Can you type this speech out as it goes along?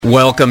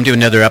Welcome to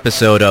another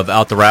episode of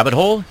Out the Rabbit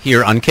Hole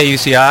here on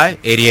KUCI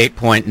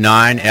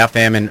 88.9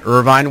 FM in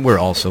Irvine. We're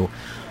also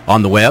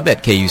on the web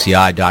at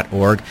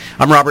kuci.org.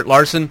 I'm Robert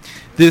Larson.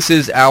 This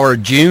is our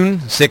June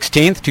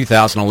 16th,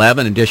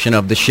 2011 edition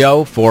of the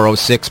show,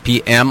 4:06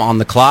 p.m. on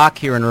the clock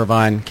here in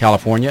Irvine,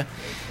 California.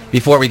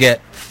 Before we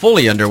get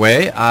fully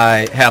underway,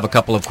 I have a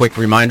couple of quick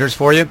reminders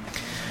for you.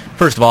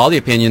 First of all, the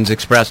opinions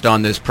expressed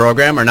on this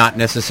program are not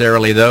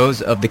necessarily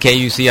those of the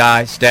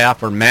KUCI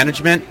staff or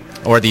management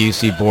or the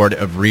UC Board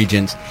of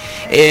Regents.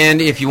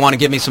 And if you want to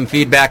give me some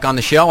feedback on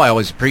the show, I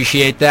always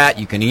appreciate that.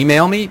 You can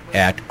email me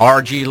at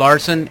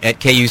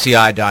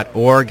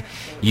rglarson@kuci.org.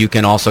 You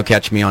can also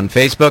catch me on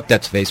Facebook.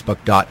 That's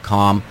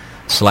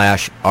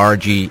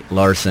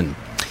facebook.com/rglarson.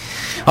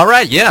 All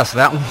right, yes,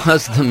 that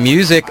was the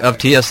music of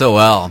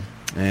T.S.O.L.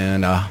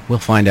 And we'll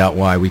find out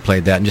why we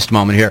played that in just a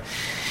moment here.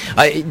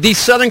 The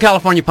Southern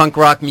California punk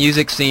rock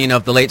music scene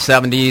of the late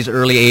 70s,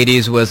 early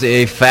 80s was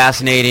a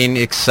fascinating,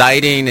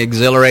 exciting,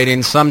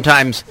 exhilarating,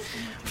 sometimes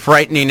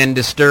frightening and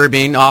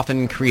disturbing,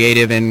 often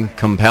creative and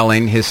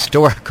compelling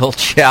historical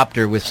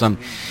chapter with some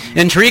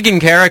intriguing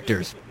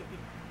characters.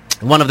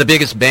 One of the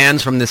biggest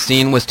bands from the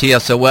scene was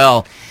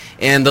T.S.O.L.,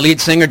 and the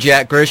lead singer,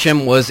 Jack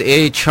Grisham, was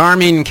a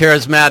charming,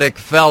 charismatic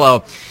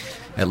fellow.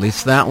 At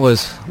least that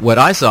was what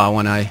I saw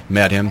when I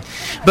met him.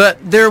 But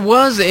there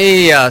was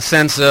a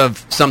sense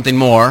of something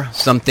more,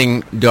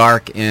 something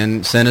dark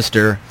and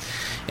sinister,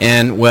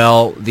 and,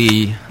 well,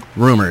 the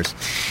rumors.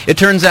 It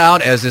turns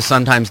out, as is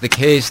sometimes the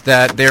case,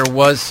 that there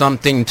was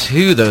something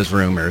to those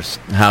rumors.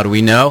 How do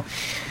we know?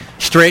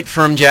 Straight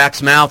from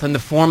Jack's mouth in the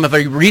form of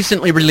a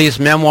recently released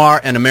memoir,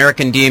 An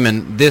American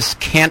Demon. This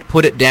Can't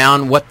Put It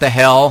Down, What the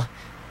Hell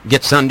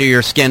Gets Under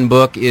Your Skin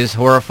book is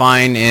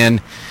horrifying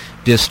and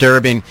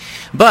disturbing,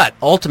 but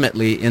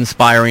ultimately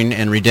inspiring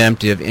and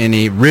redemptive in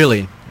a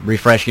really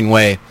refreshing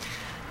way.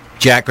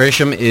 Jack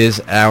Grisham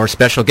is our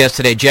special guest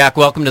today. Jack,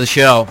 welcome to the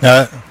show.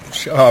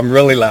 I'm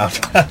really loud.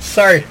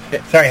 Sorry.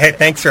 Hey,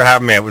 thanks for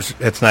having me.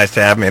 It's nice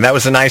to have me. And that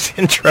was a nice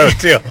intro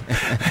too.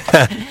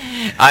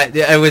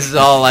 I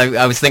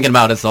was thinking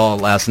about us all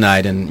last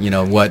night, and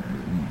what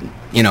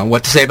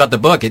to say about the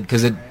book,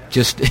 because it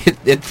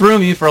threw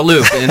me for a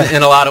loop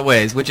in a lot of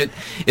ways, which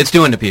it's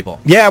doing to people.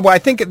 Yeah, well, I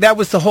think that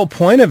was the whole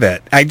point of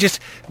it.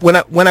 When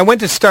I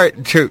went to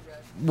start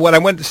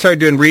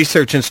doing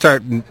research and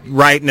start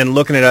writing and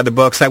looking at other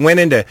books, I went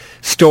into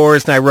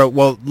stores and I wrote,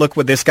 well, look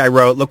what this guy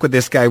wrote, look what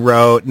this guy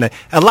wrote. And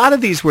a lot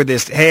of these were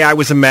this, hey, I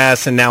was a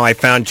mess and now I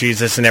found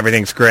Jesus and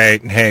everything's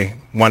great. And hey,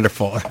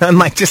 wonderful. And I'm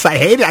like, I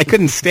hate it. I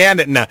couldn't stand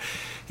it. And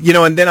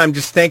and then I'm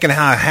just thinking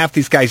how half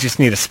these guys just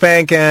need a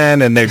spanking,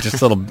 and they're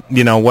just little,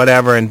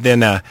 whatever. And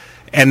then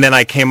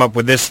I came up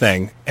with this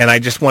thing, and I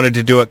just wanted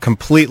to do it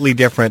completely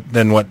different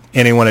than what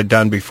anyone had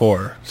done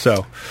before.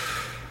 So,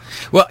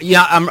 well,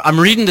 yeah, I'm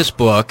reading this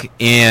book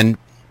and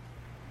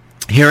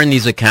hearing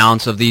these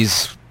accounts of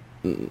these,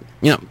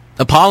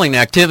 appalling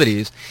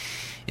activities,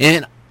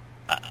 and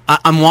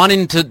I'm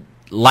wanting to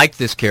like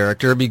this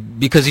character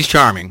because he's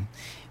charming,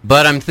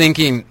 but I'm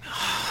thinking,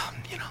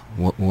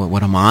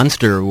 What a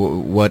monster!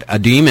 What a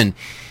demon!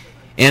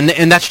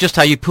 And that's just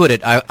how you put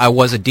it. I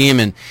was a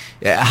demon.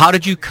 How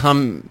did you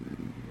come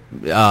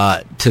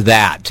to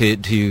that?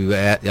 To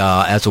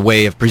as a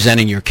way of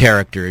presenting your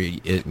character,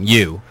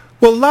 you?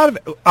 Well,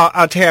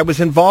 I'll tell you, I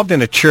was involved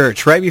in a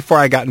church right before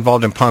I got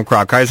involved in punk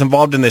rock. I was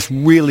involved in this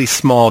really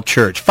small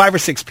church, 5 or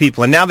 6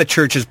 people, and now the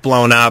church is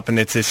blown up, and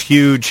it's this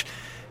huge,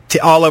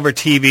 all over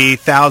TV,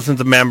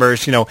 thousands of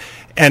members,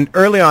 And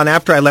early on,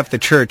 after I left the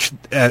church,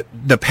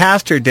 the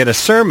pastor did a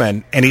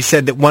sermon, and he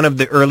said that one of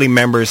the early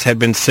members had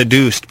been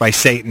seduced by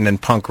Satan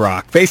and punk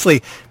rock,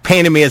 basically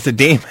painted me as a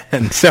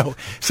demon. So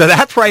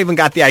that's where I even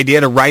got the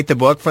idea to write the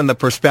book from the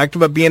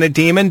perspective of being a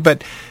demon.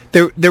 But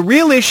the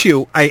real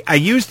issue, I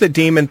use the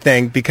demon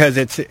thing because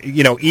it's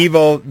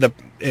evil.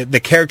 The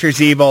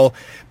character's evil,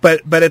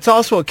 but it's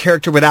also a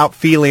character without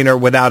feeling or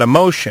without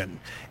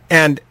emotion,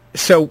 and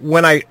so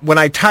when I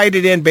tied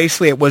it in,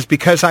 basically it was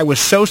because I was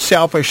so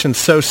selfish and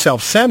so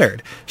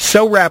self-centered,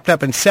 so wrapped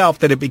up in self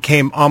that it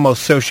became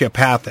almost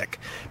sociopathic.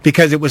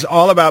 Because it was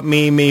all about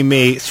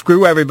me,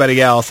 screw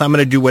everybody else. I'm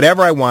going to do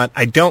whatever I want.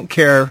 I don't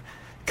care,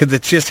 because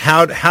it's just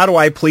how do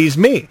I please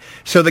me?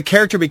 So the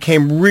character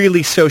became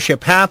really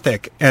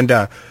sociopathic,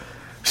 and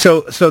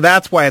So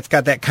that's why it's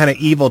got that kind of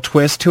evil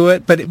twist to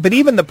it. But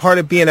even the part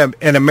of being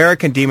an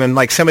American demon,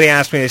 like somebody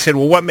asked me, they said,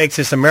 well, what makes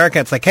this American?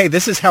 It's like, hey,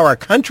 this is how our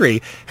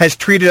country has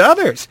treated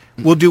others.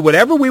 We'll do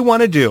whatever we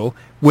want to do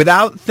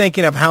without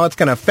thinking of how it's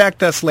going to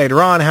affect us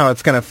later on, how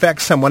it's going to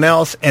affect someone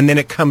else, and then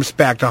it comes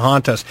back to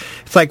haunt us.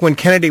 It's like when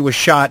Kennedy was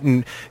shot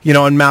and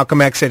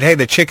Malcolm X said, hey,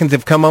 the chickens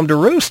have come home to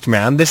roost,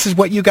 man. This is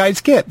what you guys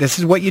get. This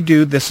is what you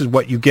do. This is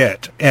what you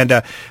get.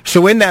 And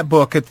so in that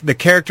book, the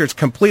character is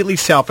completely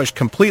selfish,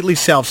 completely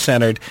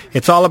self-centered.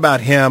 It's all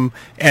about him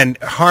and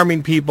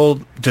harming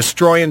people,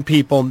 destroying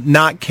people,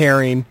 not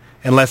caring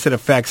unless it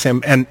affects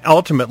him, and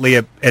ultimately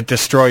it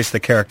destroys the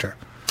character.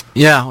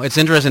 Yeah, it's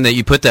interesting that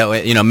you put that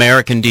way,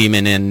 American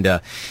Demon,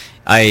 and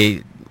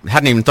I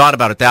hadn't even thought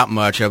about it that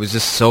much. I was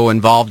just so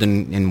involved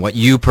in what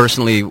you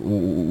personally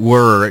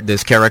were,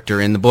 this character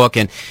in the book,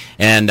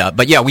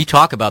 but yeah, we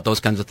talk about those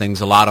kinds of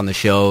things a lot on the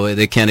show.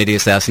 The Kennedy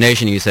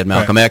assassination, you said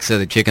Malcolm X,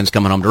 the chickens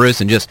coming home to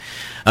roost, and just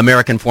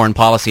American foreign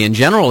policy in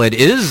general. It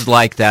is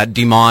like that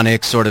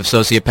demonic, sort of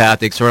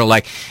sociopathic, sort of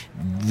like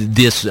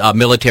this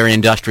military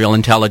industrial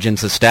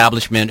intelligence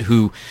establishment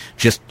who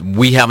just,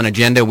 we have an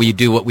agenda, we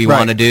do what we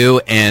want to do,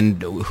 and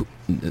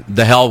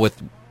the hell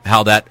with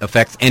how that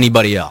affects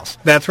anybody else.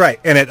 That's right.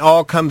 And it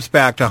all comes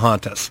back to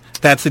haunt us.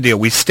 That's the deal.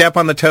 We step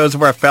on the toes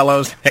of our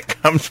fellows, it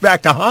comes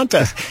back to haunt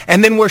us.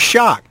 And then we're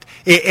shocked.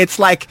 It's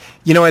like,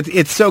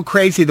 it's so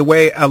crazy the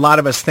way a lot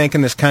of us think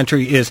in this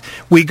country is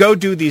we go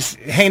do these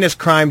heinous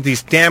crimes,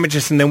 these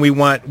damages, and then we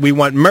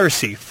want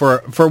mercy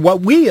for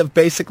what we have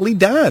basically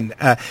done.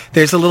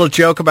 There's a little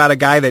joke about a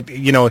guy that,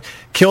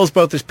 kills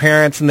both his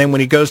parents, and then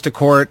when he goes to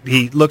court,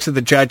 he looks at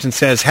the judge and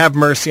says, "Have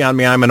mercy on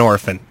me, I'm an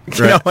orphan."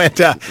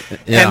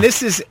 And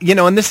this is,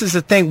 and this is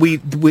the thing,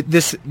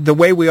 the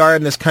way we are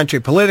in this country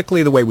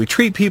politically, the way we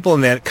treat people,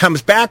 and then it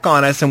comes back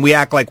on us and we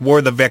act like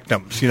we're the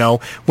victims,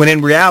 when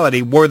in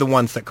reality, we're the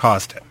ones that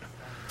caused it.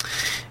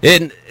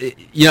 And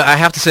I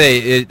have to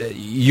say,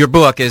 your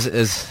book is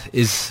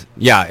it's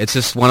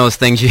just one of those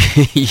things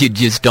you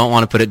just don't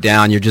want to put it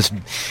down. You're just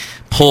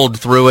pulled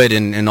through it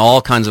in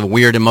all kinds of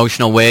weird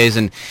emotional ways.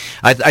 And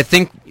I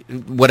think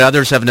what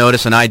others have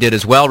noticed, and I did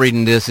as well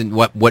reading this, and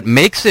what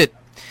makes it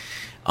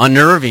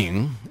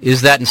unnerving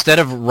is that instead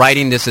of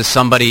writing this as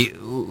somebody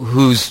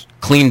who's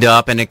cleaned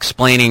up and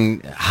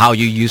explaining how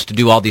you used to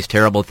do all these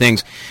terrible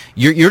things,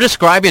 you're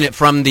describing it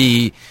from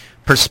the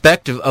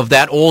perspective of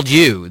that old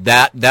you,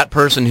 that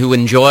person who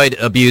enjoyed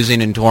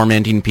abusing and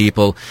tormenting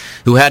people,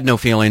 who had no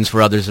feelings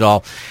for others at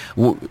all.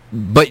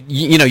 But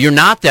you're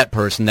not that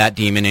person, that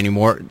demon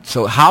anymore.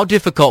 So how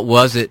difficult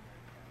was it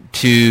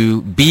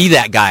to be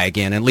that guy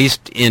again, at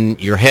least in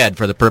your head,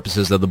 for the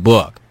purposes of the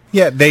book?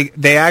 Yeah,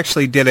 they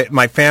actually did it.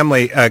 My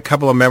family, a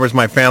couple of members of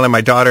my family,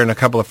 my daughter and a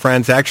couple of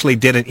friends actually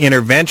did an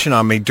intervention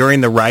on me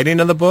during the writing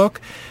of the book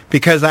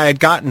because I had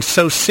gotten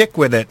so sick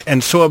with it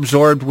and so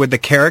absorbed with the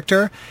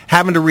character,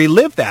 having to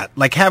relive that,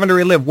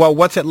 well,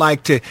 what's it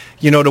like to,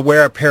 to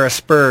wear a pair of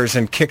spurs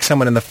and kick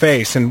someone in the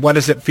face, and what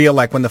does it feel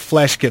like when the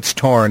flesh gets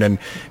torn, and,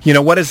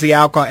 what is the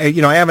alcohol,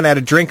 I haven't had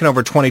a drink in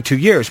over 22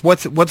 years.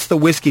 What's the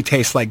whiskey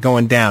taste like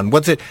going down?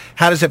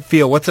 How does it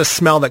feel? What's the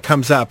smell that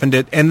comes up? And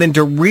then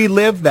to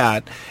relive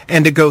that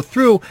and to go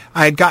through,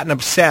 I had gotten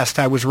obsessed.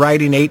 I was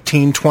writing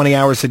 18, 20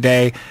 hours a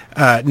day,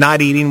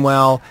 not eating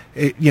well,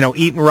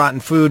 eating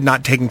rotten food,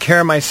 not taking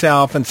care of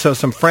myself. And so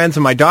some friends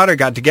and my daughter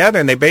got together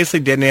and they basically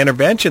did an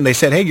intervention. They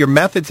said, "Hey, your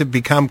methods have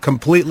become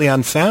completely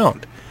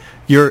unsound.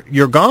 You're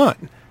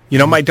gone."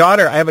 My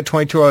daughter, I have a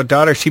 22-year-old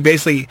daughter, she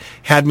basically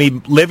had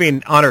me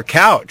living on her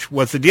couch.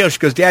 What's the deal? She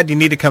goes, "Dad, you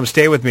need to come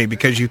stay with me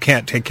because you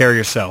can't take care of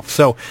yourself."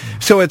 So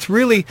it's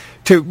really,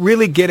 to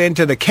really get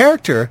into the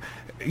character,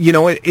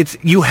 it's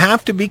you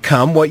have to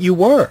become what you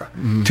were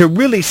to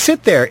really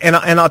sit there. And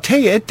I'll tell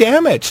you, it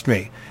damaged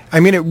me. I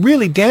mean, it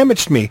really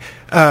damaged me.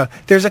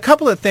 There's a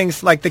couple of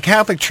things, like the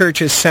Catholic Church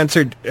has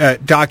censored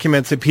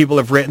documents that people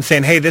have written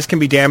saying, "Hey, this can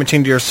be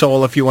damaging to your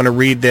soul if you want to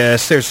read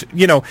this." There's,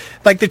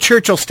 like the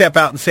church will step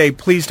out and say,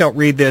 "Please don't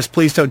read this,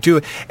 please don't do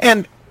it."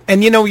 And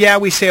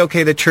we say,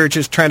 okay, the church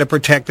is trying to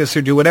protect this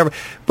or do whatever.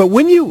 But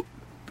when you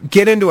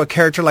get into a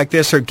character like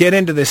this or get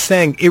into this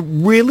thing, it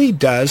really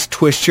does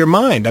twist your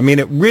mind. I mean,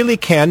 it really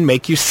can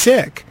make you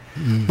sick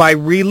by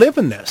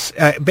reliving this.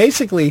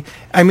 Basically,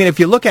 I mean, if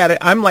you look at it,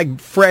 I'm like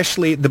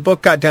the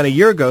book got done a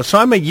year ago, so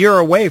I'm a year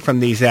away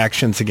from these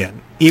actions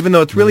again. Even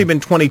though it's really been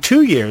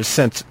 22 years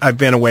since I've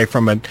been away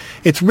from it,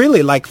 it's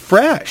really like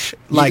fresh.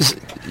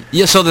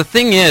 So the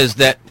thing is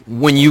that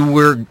when you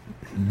were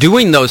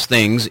doing those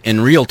things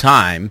in real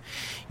time,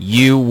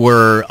 you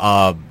were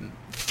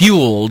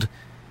fueled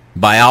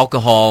by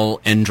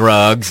alcohol and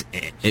drugs.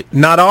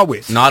 Not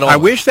always. Not always. I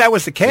wish that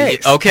was the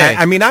case. Okay.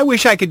 I mean, I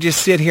wish I could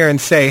just sit here and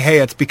say, "Hey,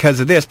 it's because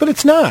of this," but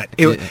it's not.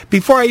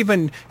 Before I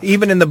even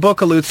in the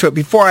book alludes to it,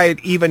 before I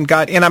even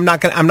got, and I'm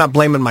not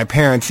blaming my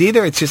parents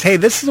either. It's just, hey,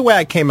 this is the way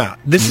I came out.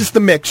 This is the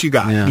mix you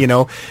got.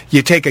 Yeah.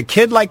 You take a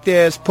kid like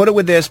this, put it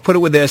with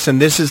this,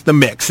 and this is the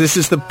mix. This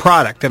is the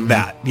product of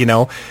that.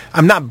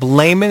 I'm not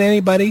blaming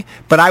anybody,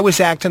 but I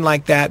was acting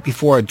like that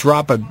before a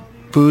drop of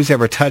booze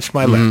ever touched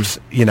my lips,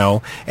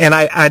 and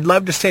I'd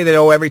love to say that,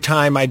 every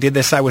time I did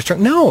this I was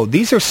drunk. No,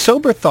 these are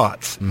sober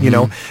thoughts,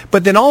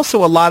 but then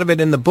also a lot of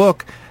it in the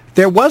book,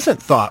 there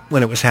wasn't thought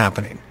when it was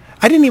happening.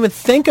 I didn't even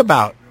think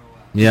about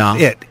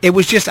it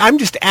was just, I'm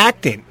just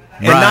acting,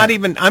 and not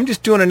even, I'm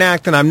just doing an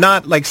act, and I'm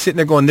not like sitting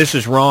there going, "This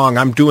is wrong,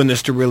 I'm doing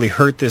this to really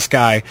hurt this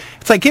guy."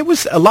 It's like,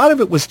 a lot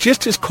of it was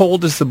just as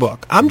cold as the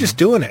book. I'm just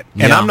doing it,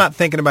 and I'm not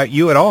thinking about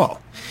you at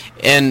all.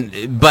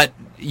 But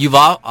you've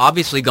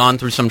obviously gone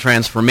through some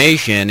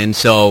transformation, and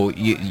so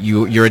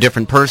you're a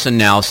different person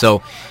now.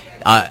 So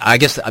I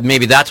guess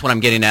maybe that's what I'm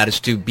getting at, is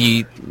to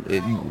be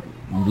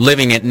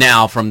living it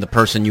now from the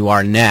person you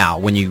are now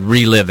when you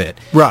relive it.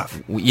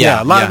 Rough.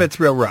 A lot of it's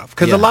real rough,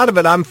 because a lot of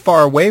it I'm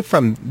far away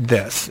from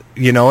this.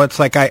 It's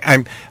like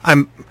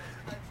I'm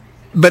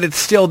but it's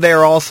still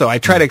there also. I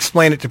try to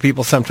explain it to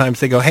people sometimes.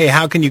 They go, hey,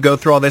 how can you go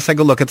through all this? I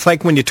go, look, it's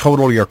like when you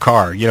total your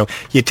car. You know,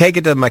 you take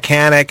it to the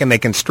mechanic and they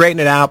can straighten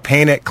it out,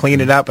 paint it,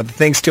 clean it up, but the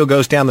thing still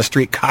goes down the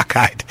street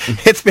cockeyed.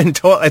 It's been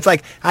it's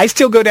like I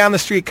still go down the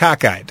street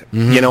cockeyed,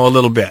 you know, a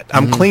little bit.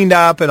 I'm cleaned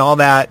up and all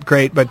that,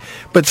 great, but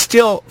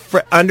still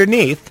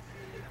underneath,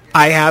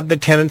 I have the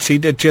tendency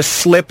to just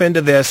slip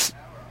into this,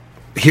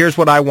 here's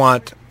what I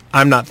want,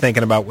 I'm not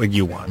thinking about what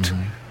you want.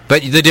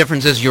 But the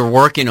difference is you're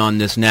working on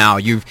this now.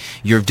 You've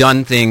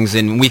done things,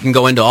 and we can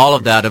go into all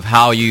of that of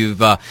how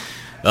you've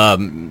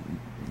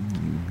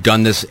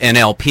done this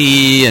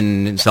NLP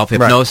and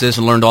self-hypnosis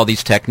and learned all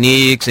these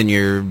techniques, and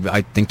you're,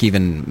 I think,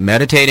 even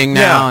meditating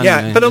now.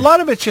 Yeah, but a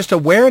lot of it's just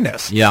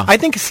awareness. Yeah. I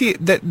think, see,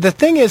 the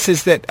thing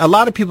is that a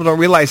lot of people don't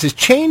realize is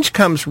change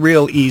comes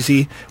real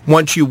easy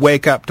once you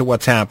wake up to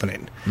what's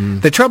happening.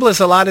 The trouble is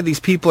a lot of these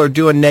people are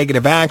doing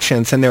negative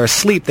actions and they're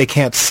asleep. They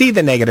can't see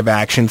the negative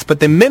actions. But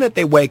the minute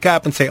they wake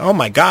up and say, oh,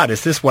 my God,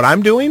 is this what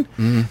I'm doing?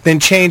 Then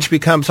change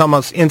becomes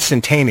almost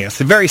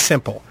instantaneous. It's very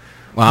simple.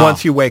 Wow.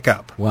 Once you wake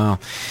up. Wow.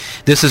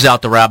 This is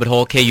Out the Rabbit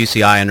Hole,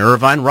 KUCI in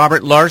Irvine.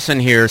 Robert Larson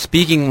here,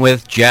 speaking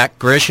with Jack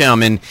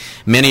Grisham. And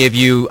many of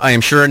you, I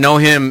am sure, know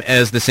him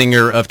as the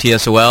singer of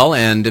T.S.O.L.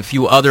 and a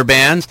few other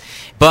bands.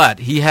 But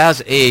he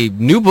has a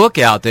new book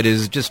out that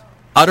is just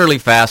utterly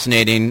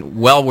fascinating,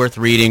 well worth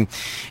reading.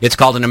 It's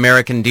called An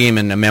American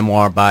Demon, a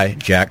memoir by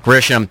Jack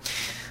Grisham.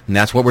 And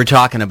that's what we're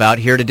talking about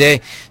here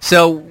today.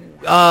 So,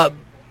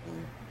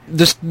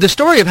 the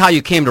story of how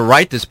you came to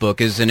write this book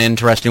is an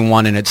interesting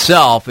one in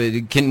itself.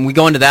 Can we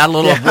go into that a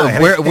little?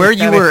 Yeah, where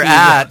you were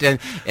at,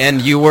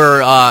 and you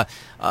were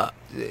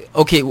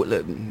okay.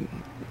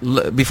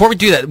 Before we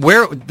do that,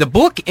 where the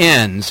book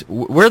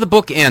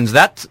ends,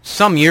 that's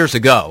some years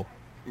ago.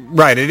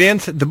 Right. It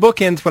ends. The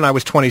book ends when I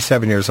was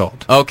 27 years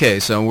old. Okay,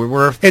 so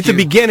we're. It's a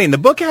beginning. The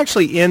book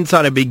actually ends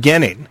on a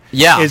beginning.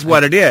 Yeah, is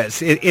what it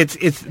is. It's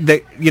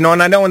the, you know,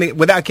 and I don't want to,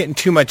 without getting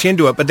too much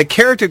into it, but the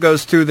character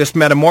goes through this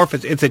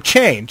metamorphosis. It's a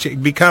change.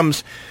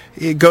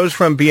 It goes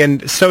from being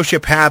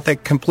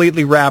sociopathic,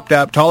 completely wrapped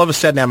up, to all of a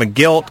sudden having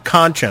guilt,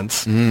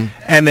 conscience, and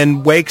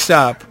then wakes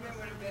up.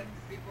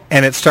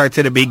 And it starts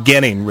at a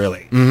beginning,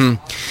 really.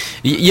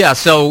 Yeah,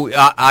 so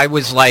I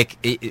was like,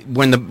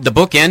 when the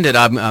book ended,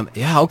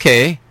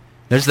 okay,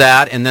 there's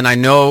that. And then I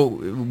know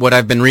what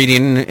I've been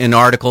reading in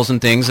articles and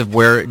things of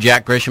where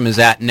Jack Grisham is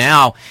at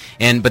now.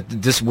 But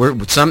we're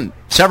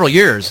several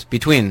years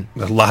between.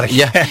 A lot of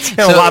it's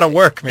a lot of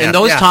work, man. In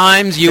those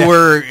times, you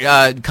were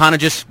kind of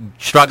just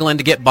struggling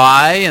to get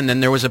by, and then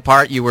there was a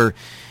part you were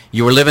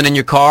living in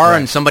your car,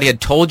 and somebody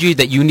had told you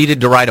that you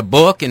needed to write a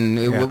book, and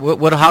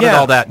how did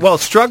all that? Well,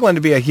 struggling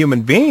to be a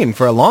human being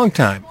for a long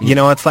time. You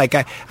know, it's like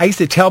I used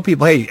to tell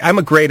people, hey, I'm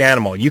a great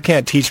animal. You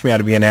can't teach me how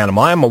to be an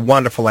animal. I'm a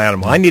wonderful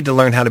animal. I need to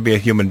learn how to be a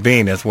human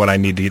being is what I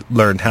need to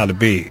learn how to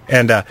be.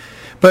 And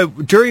but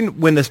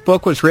when this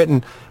book was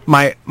written,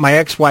 my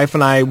ex-wife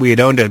and I, we'd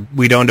owned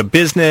a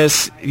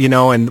business, you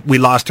know, and we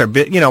lost our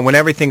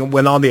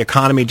when all the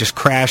economy just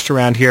crashed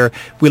around here,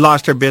 we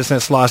lost our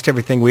business, lost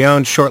everything we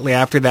owned. Shortly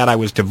after that, I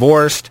was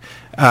divorced.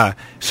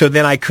 So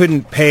then I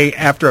couldn't pay,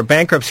 after a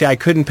bankruptcy, I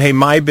couldn't pay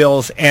my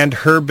bills and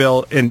her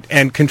bill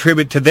and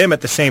contribute to them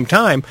at the same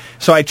time.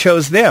 So I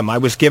chose them. I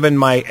was giving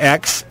my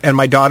ex and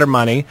my daughter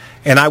money,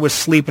 and I was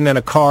sleeping in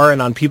a car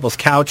and on people's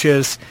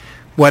couches,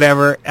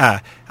 whatever.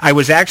 I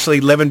was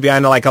actually living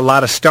behind like a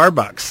lot of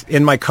Starbucks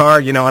in my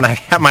car, you know, and I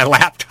had my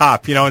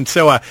laptop, you know, and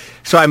so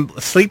I'm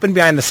sleeping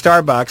behind the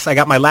Starbucks. I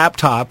got my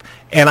laptop,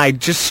 and I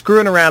just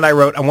screwing around. I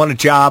wrote, I want a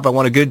job. I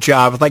want a good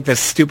job. It's like this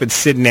stupid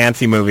Sid and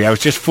Nancy movie. I was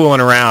just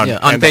fooling around. Yeah,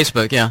 on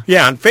Facebook, yeah.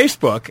 Yeah, on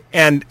Facebook.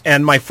 And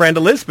my friend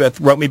Elizabeth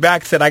wrote me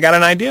back, said, I got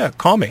an idea.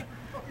 Call me.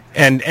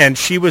 And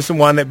she was the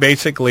one that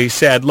basically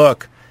said,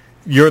 look,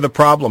 you're the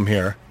problem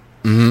here.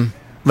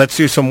 Let's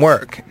do some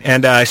work.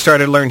 And I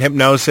started learning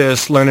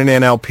hypnosis, learning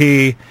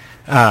NLP,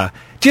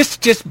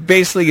 just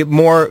basically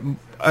more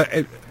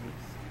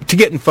to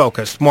get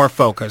more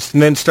focused.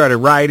 And then started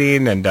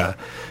writing. And,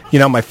 you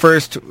know, my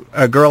first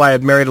girl I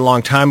had married a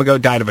long time ago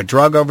died of a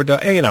drug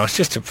overdose. You know, it's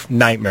just a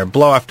nightmare,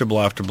 blow after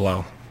blow after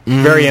blow.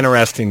 Very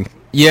interesting.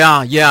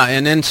 Yeah.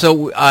 And then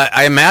so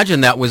I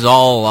imagine that was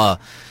all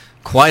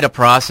quite a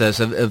process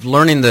of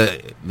learning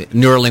the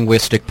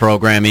neurolinguistic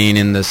programming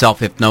and the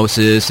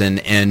self-hypnosis,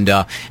 and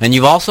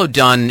you've also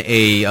done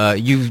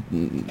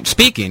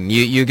speaking.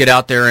 You get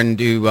out there and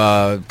do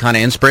kind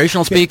of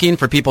inspirational speaking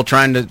for people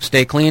trying to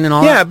stay clean and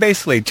all that? Yeah,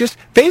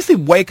 basically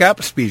wake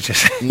up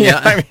speeches. Yeah.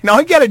 I mean,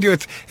 all you got to do,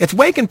 it's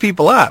waking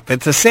people up.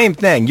 It's the same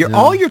thing.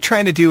 All you're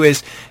trying to do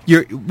is,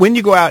 when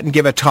you go out and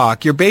give a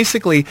talk, you're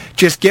basically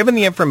just giving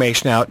the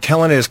information out,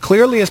 telling it as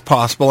clearly as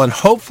possible, and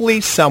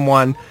hopefully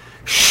someone's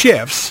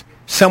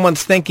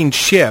thinking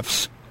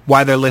shifts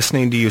why they're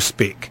listening to you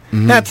speak.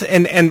 That's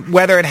and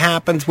whether it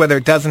happens, whether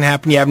it doesn't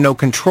happen, you have no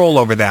control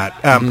over that.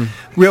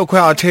 Real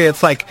quick, I'll tell you,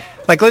 it's like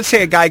let's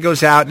say a guy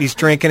goes out and he's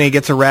drinking and he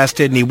gets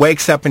arrested and he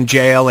wakes up in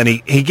jail and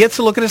he gets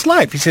to look at his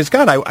life. He says,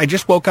 God, I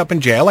just woke up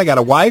in jail. I got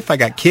a wife. I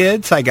got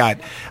kids. I got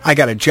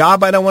a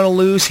job I don't want to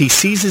lose. He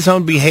sees his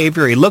own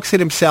behavior. He looks at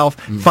himself,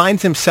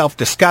 finds himself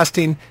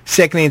disgusting,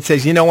 sickening, and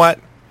says, you know what?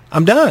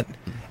 I'm done.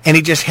 And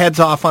he just heads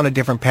off on a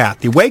different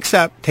path. He wakes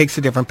up, takes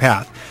a different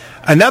path.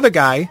 Another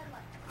guy,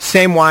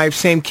 same wife,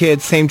 same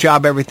kids, same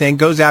job, everything,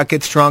 goes out,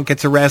 gets drunk,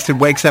 gets arrested,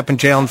 wakes up in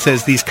jail and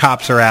says, these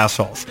cops are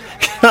assholes.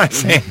 You know what I'm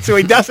saying? So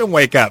he doesn't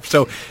wake up.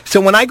 So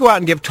when I go out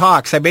and give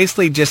talks, I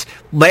basically just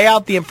lay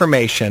out the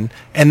information,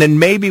 and then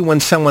maybe when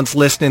someone's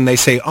listening, they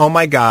say, oh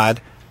my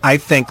God, I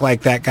think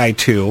like that guy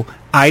too.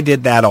 I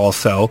did that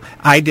also.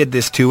 I did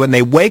this too. And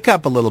they wake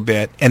up a little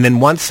bit, and then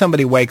once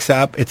somebody wakes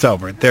up, it's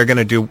over. They're going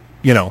to do,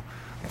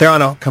 they're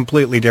on a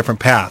completely different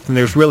path, and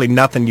there's really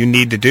nothing you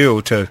need to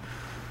do to...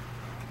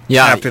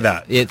 after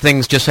that.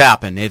 Things just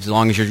happen as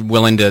long as you're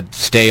willing to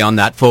stay on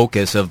that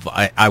focus of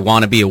I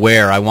want to be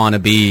aware, I want to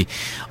be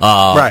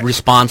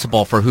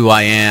responsible for who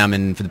I am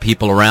and for the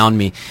people around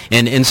me.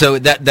 And so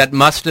that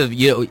must have,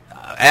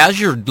 as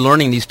you're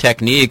learning these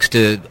techniques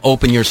to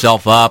open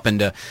yourself up and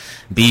to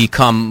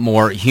become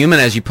more human,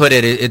 as you put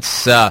it,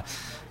 it's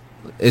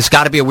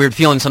got to be a weird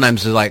feeling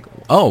sometimes. It's like,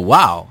 oh,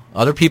 wow,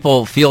 other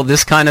people feel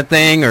this kind of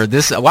thing, or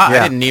this, wow, I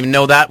didn't even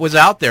know that was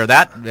out there,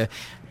 that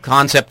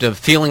concept of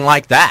feeling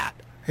like that.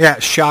 Yeah,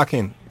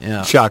 shocking.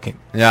 Yeah. Shocking.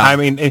 Yeah. I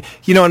mean,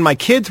 and my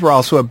kids were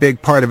also a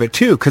big part of it,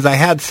 too, because I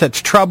had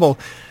such trouble,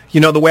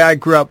 the way I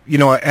grew up,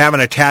 I have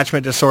an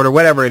attachment disorder,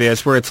 whatever it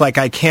is, where it's like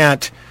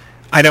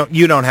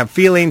you don't have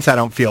feelings, I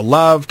don't feel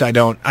loved, I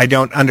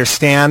don't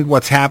understand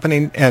what's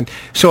happening. And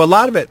so a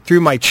lot of it,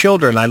 through my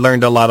children, I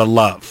learned a lot of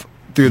love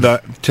through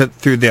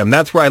them.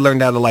 That's where I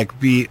learned how to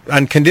be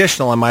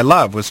unconditional, and my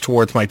love was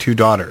towards my two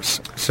daughters.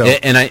 So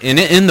and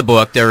in the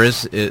book there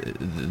is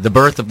the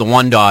birth of the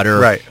one daughter,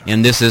 right?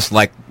 And this is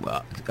like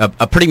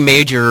a pretty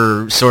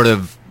major sort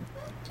of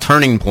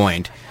turning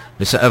point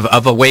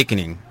of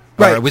awakening.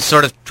 Right, it was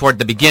sort of toward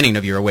the beginning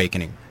of your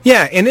awakening.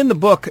 Yeah, and in the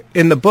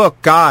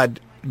book, God.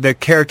 The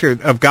character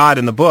of God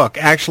in the book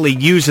actually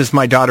uses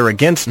my daughter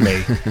against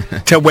me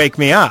to wake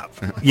me up.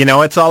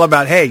 It's all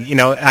about, hey,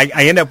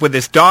 I end up with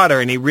this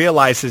daughter, and he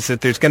realizes that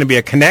there's going to be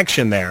a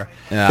connection there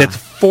that's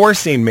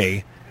forcing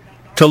me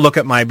to look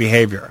at my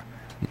behavior.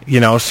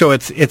 So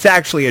it's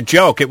actually a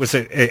joke. It was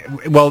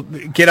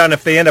get on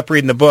if they end up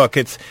reading the book.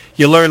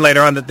 You learn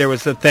later on that there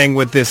was a thing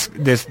with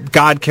this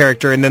God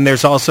character, and then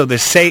there's also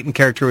this Satan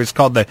character who's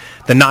called the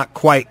not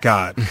quite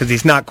God, because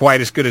he's not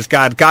quite as good as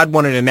God. God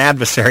wanted an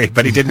adversary,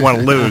 but he didn't want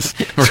to lose,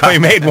 right. So he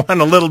made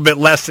one a little bit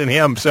less than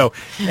him. So,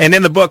 and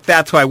in the book,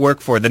 that's who I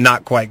work for, the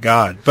not quite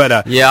God.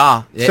 But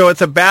so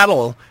it's a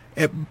battle.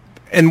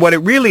 And what it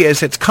really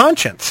is, it's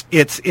conscience.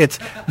 It's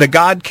the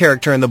God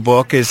character in the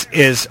book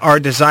is our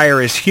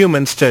desire as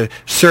humans to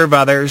serve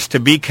others, to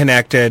be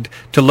connected,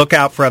 to look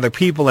out for other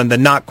people, and the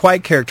not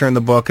quite character in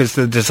the book is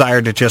the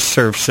desire to just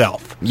serve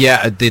self.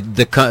 Yeah,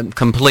 the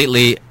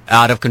completely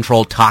out of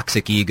control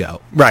toxic ego.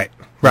 Right.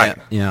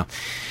 Yeah.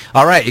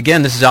 All right.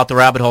 Again, this is Out the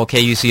Rabbit Hole,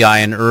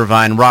 KUCI in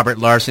Irvine. Robert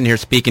Larson here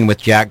speaking with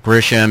Jack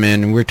Grisham,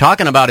 and we're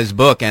talking about his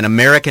book, An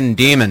American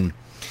Demon.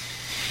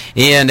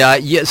 And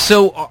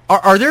so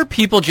are there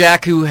people,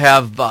 Jack, who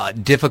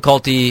have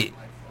difficulty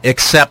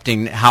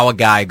accepting how a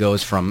guy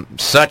goes from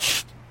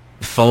such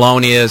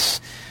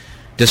felonious,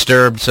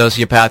 disturbed,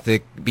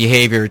 sociopathic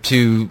behavior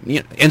to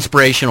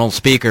inspirational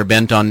speaker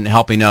bent on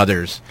helping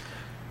others?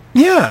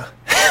 Yeah.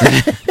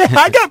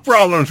 I got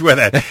problems with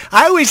it.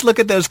 I always look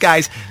at those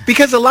guys,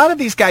 because a lot of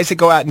these guys that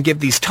go out and give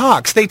these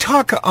talks, they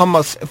talk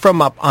almost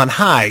from up on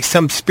high,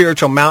 some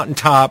spiritual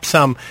mountaintop,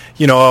 some,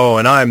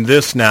 and I'm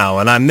this now,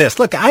 and I'm this.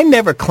 Look, I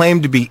never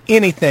claim to be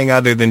anything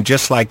other than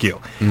just like you.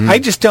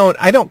 Mm-hmm.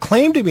 I don't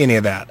claim to be any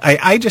of that.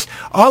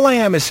 All I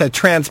am is a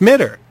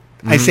transmitter.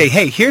 I say,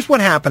 hey, here's what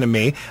happened to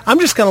me. I'm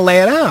just going to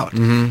lay it out.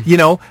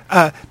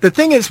 Mm-hmm. The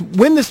thing is,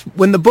 when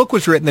the book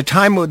was written, the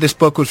time when this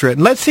book was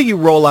written, let's say you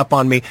roll up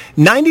on me,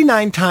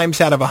 99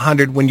 times out of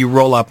 100 when you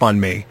roll up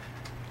on me,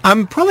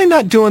 I'm probably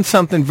not doing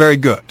something very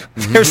good.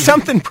 Mm-hmm. There's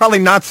something probably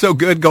not so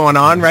good going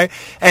on, mm-hmm. right?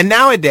 And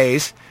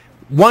nowadays,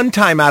 1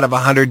 time out of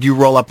 100 you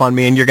roll up on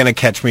me and you're going to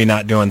catch me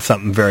not doing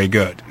something very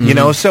good.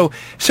 Mm-hmm.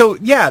 So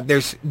yeah,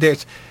 there's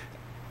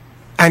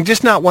I'm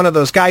just not one of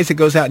those guys that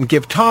goes out and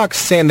give talks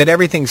saying that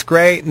everything's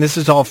great and this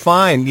is all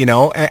fine.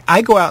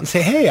 I go out and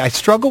say, hey, I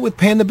struggle with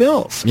paying the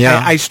bills. Yeah.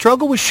 I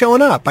struggle with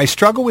showing up. I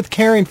struggle with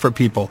caring for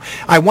people.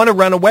 I want to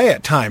run away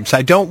at times.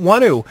 I don't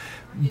want to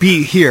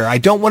be here. I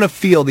don't want to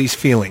feel these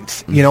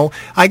feelings.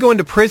 I go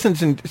into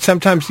prisons and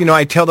sometimes,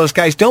 I tell those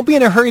guys, don't be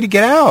in a hurry to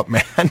get out,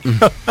 man.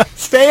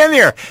 Stay in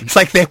here. It's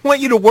like they want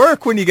you to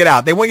work when you get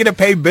out. They want you to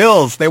pay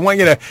bills. They want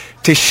you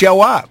to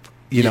show up.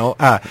 You know,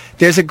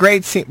 there's a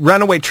great scene.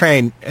 Runaway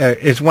Train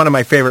is one of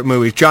my favorite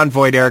movies. John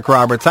Voight, Eric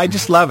Roberts. I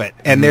just love it.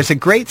 And there's a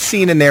great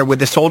scene in there with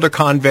this older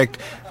convict.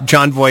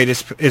 John Voight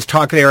is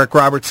talking to Eric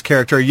Roberts'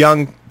 character, a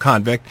young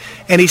convict.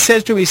 And he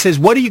says to him, he says,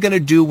 what are you going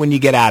to do when you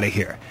get out of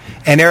here?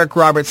 And Eric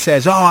Roberts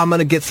says, oh, I'm going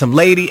to get some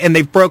lady. And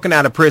they've broken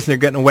out of prison. They're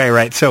getting away,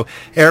 right? So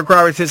Eric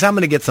Roberts says, I'm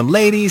going to get some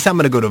ladies. I'm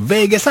going to go to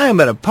Vegas. I'm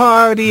at a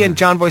party. And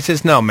John Voight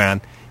says, no, man.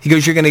 He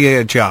goes, you're going to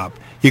get a job.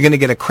 You're going to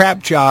get a crap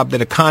job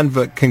that a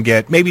convict can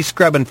get, maybe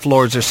scrubbing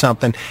floors or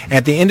something.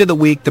 At the end of the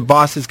week, the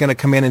boss is going to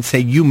come in and say,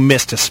 you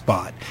missed a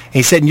spot. And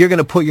he said, and you're going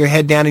to put your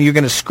head down and you're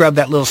going to scrub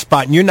that little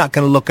spot and you're not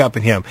going to look up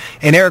at him.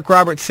 And Eric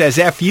Roberts says,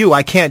 F you,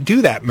 I can't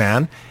do that,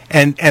 man.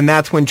 And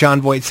that's when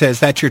John Voight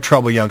says, that's your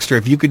trouble, youngster.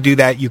 If you could do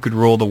that, you could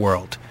rule the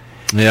world.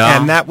 Yeah.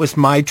 And that was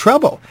my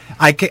trouble.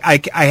 I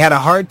had a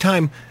hard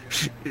time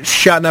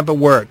shutting up at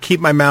work, keep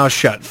my mouth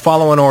shut,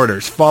 following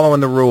orders, following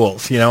the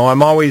rules. You know,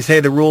 I'm always,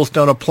 hey, the rules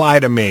don't apply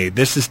to me.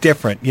 This is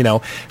different, you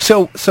know.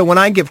 So when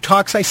I give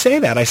talks, I say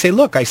that. I say,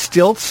 look, I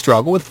still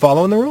struggle with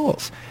following the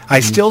rules.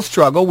 I still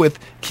struggle with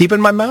keeping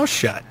my mouth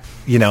shut,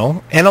 you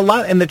know. And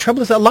the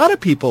trouble is a lot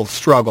of people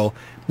struggle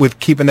with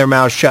keeping their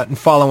mouth shut and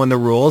following the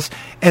rules.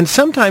 And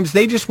sometimes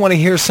they just want to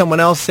hear someone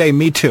else say,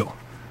 me too.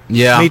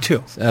 Yeah. Me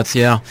too. That's,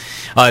 yeah.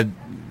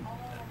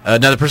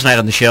 Another person I had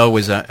on the show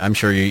was, I'm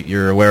sure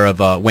you're aware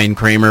of Wayne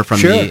Kramer from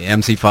the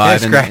MC5.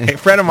 Yes, great.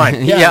 Friend of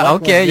mine. Yeah,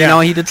 okay. You know,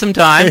 he did some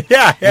time.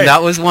 Yeah. And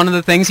that was one of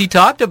the things he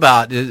talked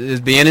about,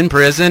 is being in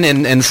prison,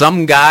 and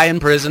some guy in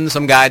prison,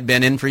 some guy had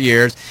been in for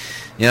years,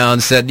 you know,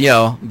 and said, you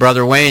know,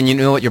 Brother Wayne, you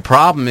know what your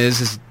problem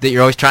is that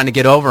you're always trying to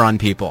get over on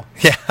people.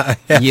 Yeah.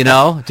 You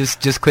know,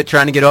 just quit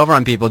trying to get over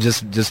on people.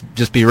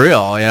 Just be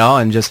real, you know,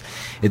 and just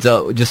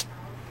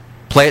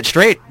play it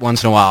straight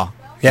once in a while.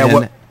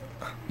 Yeah,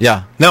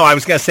 yeah. No, I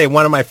was going to say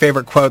one of my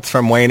favorite quotes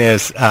from Wayne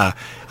is,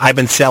 I've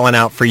been selling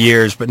out for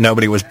years, but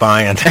nobody was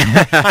buying.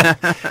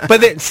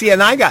 But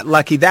and I got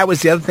lucky. That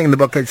was the other thing in the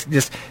book. It's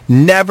just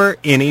never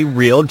any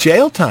real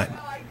jail time.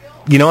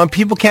 You know, and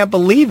people can't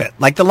believe it.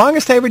 Like the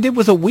longest I ever did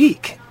was a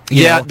week.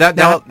 Yeah,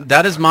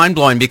 that is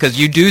mind-blowing because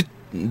you do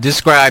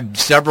describe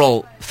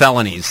several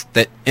felonies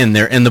that in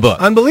the book.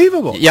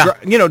 Unbelievable. Yeah.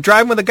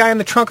 Driving with a guy in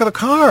the trunk of the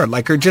car,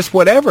 or just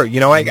whatever. You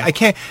know, I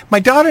can't. My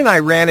daughter and I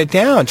ran it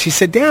down. She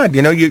said, Dad,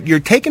 you know, you're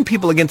taking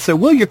people against their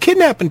will. You're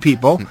kidnapping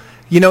people.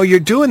 You know,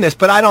 you're doing this,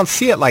 but I don't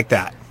see it like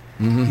that.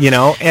 Mm-hmm. You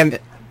know,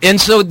 and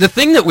so the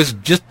thing that was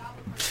just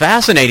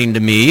fascinating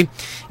to me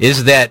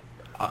is that,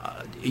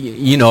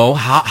 you know,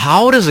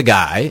 how does a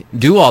guy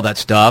do all that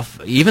stuff,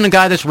 even a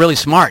guy that's really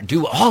smart,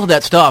 do all of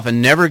that stuff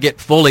and never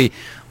get fully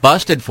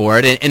busted for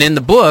it? And in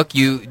the book,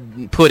 you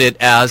put it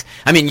as,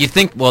 I mean, you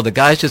think, well, the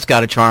guy's just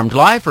got a charmed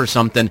life or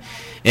something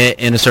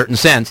in a certain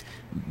sense,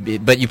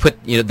 but you put,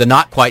 you know, the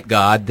not quite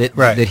God,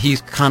 that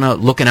he's kind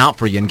of looking out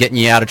for you and getting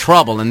you out of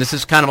trouble. And this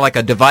is kind of like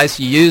a device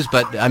you use,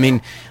 but, I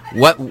mean,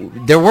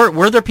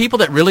 were there people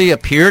that really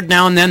appeared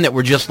now and then that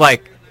were just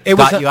like,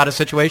 got you out of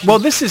situations? Well,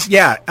 this is,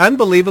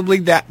 unbelievably,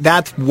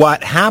 that's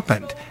what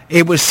happened.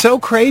 It was so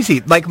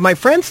crazy. Like, my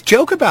friends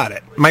joke about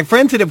it. My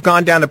friends that have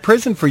gone down to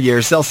prison for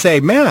years, they'll say,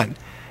 man,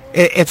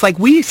 it's like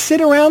we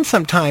sit around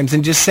sometimes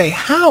and just say,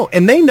 how?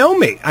 And they know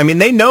me. I mean,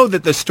 they know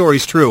that the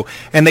story's true.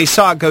 And they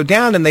saw it go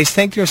down, and they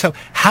think to themselves,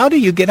 how do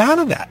you get out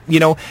of that?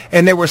 You know,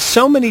 and there were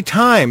so many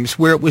times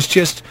where it was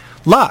just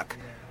luck.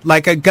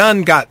 Like a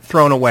gun got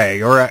thrown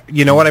away, or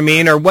you know what I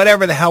mean, or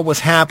whatever the hell was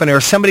happening, or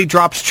somebody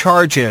drops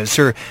charges,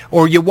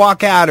 or you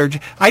walk out, or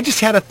I just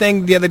had a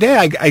thing the other day.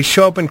 I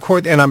show up in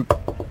court, and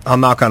I'll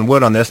knock on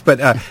wood on this, but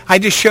I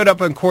just showed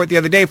up in court the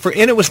other day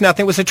and it was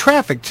nothing. It was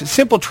a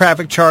simple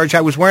traffic charge.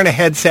 I was wearing a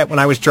headset when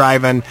I was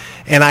driving,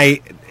 and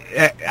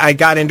I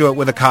got into it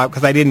with a cop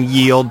because I didn't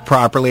yield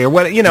properly, or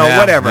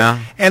whatever. Yeah.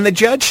 And the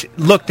judge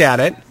looked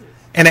at it,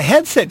 and a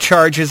headset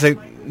charge is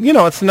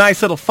it's a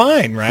nice little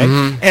fine, right?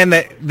 Mm-hmm. And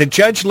the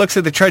judge looks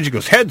at the charge and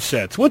goes,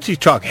 headsets. What's he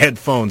talking?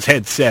 Headphones,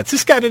 headsets.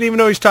 This guy didn't even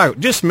know he's talking.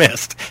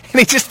 Dismissed. And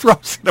he just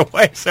throws it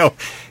away. So,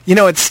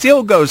 it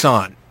still goes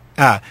on.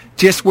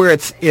 Just where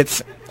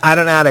it's I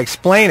don't know how to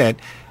explain it.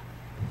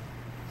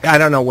 I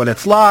don't know when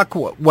it's luck,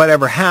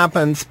 whatever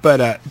happens,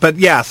 but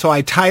yeah, so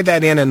I tie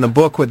that in the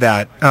book with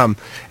that. And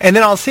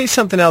then I'll say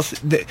something else.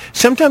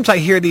 Sometimes I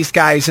hear these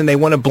guys and they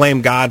want to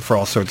blame God for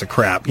all sorts of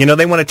crap. You know,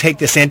 they want to take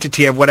this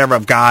entity of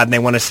God and they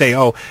want to say,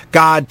 oh,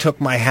 God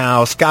took my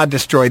house, God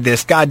destroyed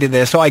this, God did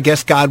this, oh, I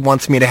guess God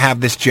wants me to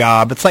have this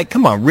job. It's like,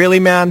 come on, really,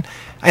 man?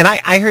 And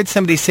I heard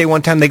somebody say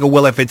one time, they go,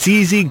 well, if it's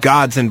easy,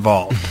 God's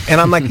involved. And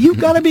I'm like,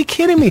 you've got to be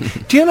kidding me.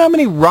 Do you know how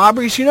many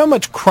robberies, you know how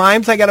much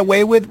crimes I got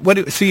away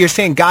with? So you're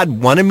saying God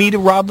wanted me to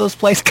rob those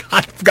places?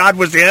 God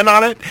was in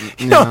on it?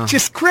 You know,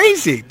 just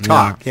crazy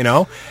talk, you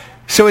know?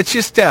 So it's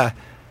just... yeah,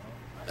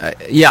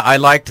 I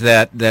liked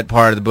that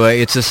part of the book.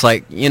 It's just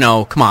like,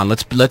 come on,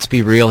 let's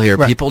be real here.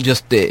 Right. People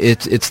just,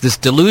 it's this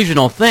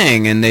delusional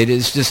thing, and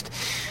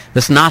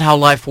that's not how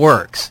life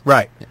works.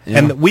 Right.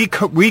 And we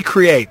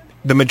recreate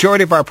the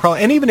majority of our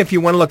problem, and even if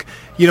you want to look,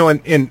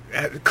 in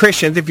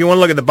Christians, if you want to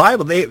look at the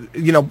Bible,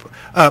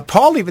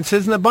 Paul even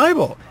says in the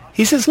Bible,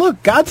 He says,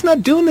 look, God's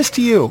not doing this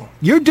to you.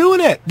 You're doing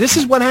it. This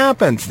is what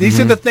happens. These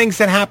are the things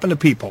that happen to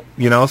people,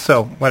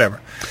 so whatever.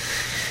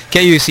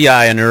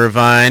 KUCI in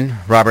Irvine.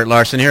 Robert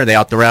Larson here, the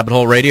Out the Rabbit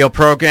Hole radio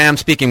program,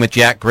 speaking with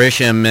Jack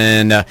Grisham.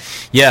 And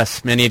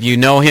yes, many of you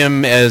know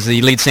him as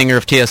the lead singer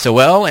of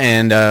T.S.O.L.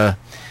 and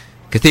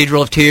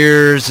Cathedral of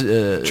Tears,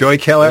 Joy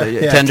Killer,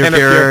 Tender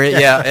Fury,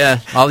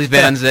 all these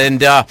bands.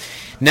 And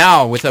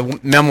now with a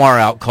memoir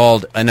out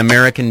called An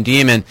American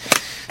Demon.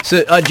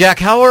 So, Jack,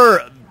 how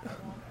are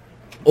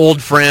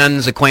old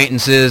friends,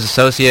 acquaintances,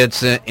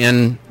 associates,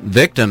 and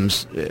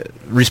victims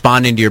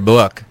responding to your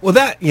book? Well,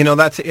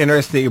 that's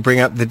interesting that you bring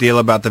up the deal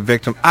about the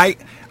victim. I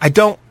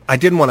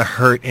didn't want to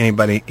hurt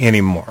anybody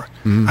anymore.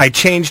 I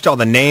changed all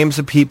the names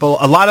of people.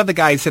 A lot of the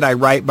guys that I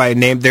write by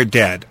name, they're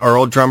dead. Our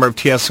old drummer of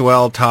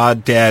T.S.O.L,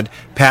 Todd, dead.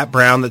 Pat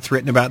Brown, that's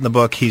written about in the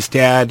book, he's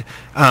dead.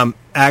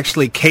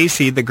 Actually,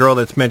 Casey, the girl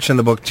that's mentioned in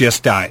the book,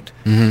 just died.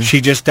 She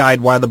just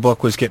died while the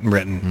book was getting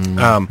written.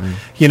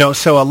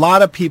 So a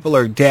lot of people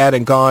are dead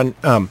and gone.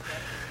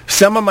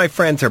 Some of my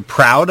friends are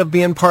proud of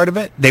being part of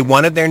it. They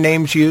wanted their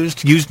names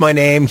used. Use my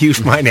name,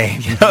 use my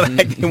name.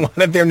 They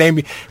wanted their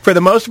name. For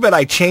the most of it,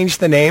 I changed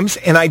the names,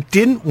 and I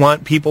didn't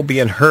want people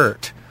being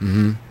hurt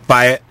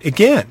by it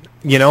again.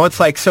 It's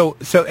like, so,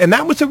 and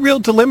that was a real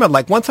dilemma.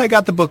 Like, once I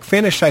got the book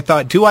finished, I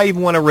thought, do I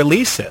even want to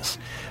release this?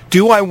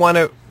 Do I want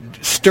to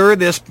stir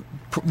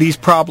these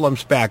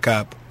problems back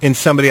up in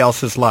somebody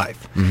else's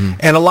life?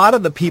 And a lot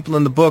of the people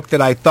in the book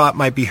that I thought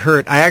might be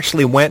hurt, I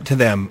actually went to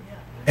them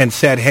and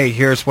said, hey,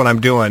 here's what I'm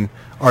doing.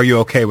 Are you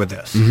okay with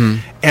this?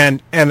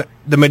 And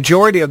the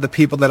majority of the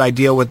people that I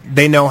deal with,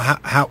 they know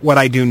how what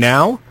I do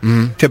now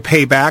to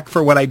pay back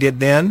for what I did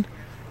then.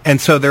 And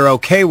so they're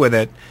okay with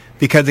it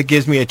because it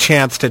gives me a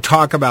chance to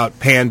talk about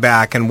paying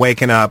back and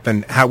waking up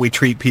and how we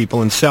treat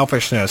people and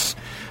selfishness.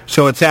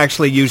 So it's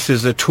actually used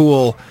as a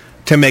tool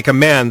to make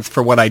amends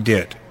for what I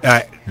did.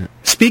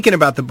 Speaking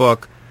about the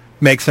book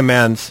makes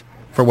amends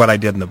for what I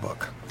did in the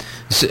book.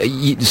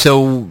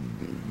 So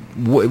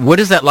what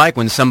is that like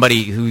when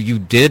somebody who you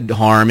did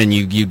harm and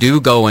you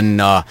do go and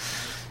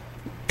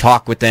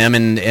talk with them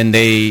and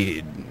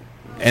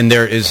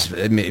there is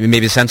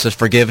maybe a sense of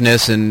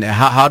forgiveness, and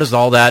how does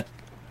all that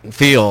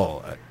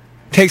feel?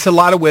 It takes a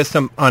lot of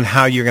wisdom on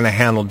how you're going to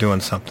handle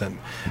doing something.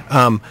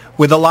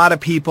 With a lot of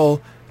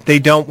people, they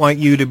don't want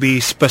you to be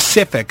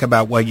specific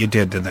about what you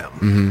did to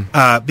them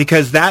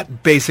because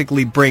that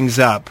basically brings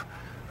up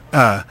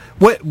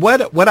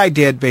what I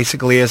did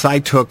basically is I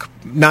took,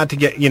 not to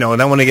get, I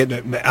don't want to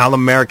get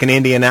All-American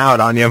Indian out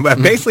on you,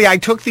 but basically I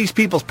took these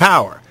people's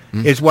power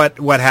is what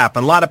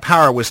happened. A lot of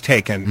power was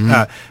taken.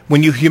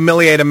 When you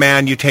humiliate a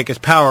man, you take his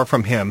power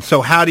from him.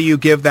 So how do you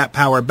give that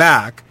power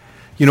back,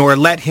 or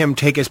let him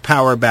take his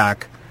power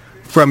back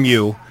from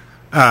you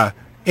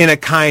in a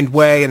kind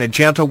way, in a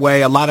gentle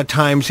way? A lot of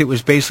times it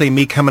was basically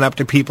me coming up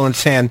to people and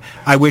saying,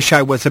 I wish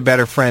I was a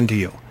better friend to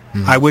you.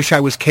 I wish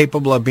I was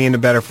capable of being a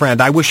better friend.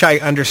 I wish I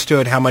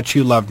understood how much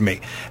you loved me,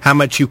 how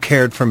much you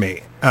cared for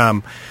me.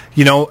 A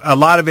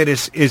lot of it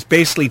is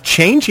basically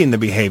changing the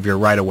behavior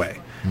right away,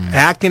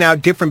 acting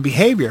out different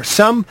behavior.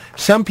 Some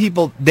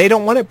people, they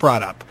don't want it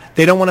brought up.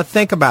 They don't want to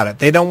think about it.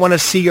 They don't want to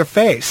see your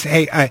face.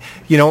 Hey, I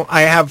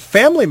have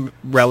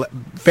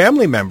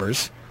family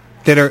members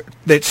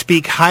that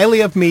speak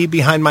highly of me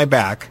behind my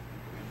back,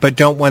 but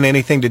don't want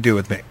anything to do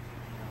with me.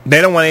 They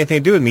don't want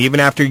anything to do with me, even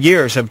after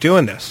years of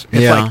doing this.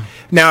 It's like,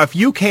 now, if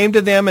you came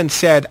to them and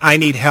said, I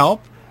need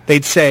help,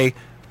 they'd say,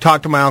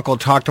 talk to my uncle,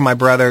 talk to my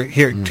brother,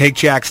 here, take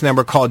Jack's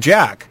number, call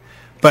Jack.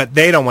 But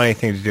they don't want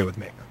anything to do with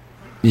me.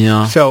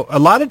 Yeah. So a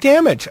lot of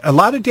damage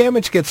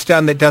gets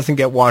done that doesn't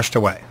get washed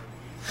away.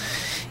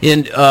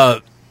 And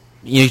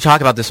you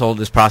talk about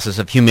this process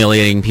of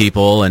humiliating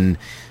people, and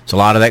there's a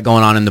lot of that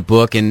going on in the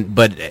book.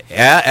 But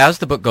as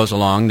the book goes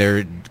along,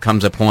 there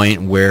comes a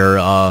point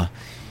where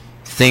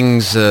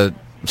things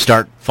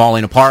start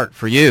falling apart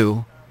for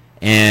you,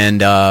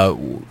 and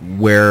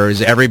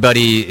whereas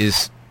everybody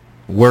is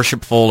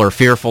worshipful or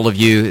fearful of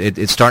you,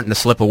 it's starting to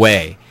slip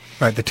away.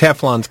 Right, the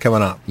Teflon's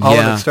coming off. All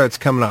of it starts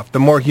coming off. The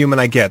more human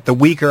I get, the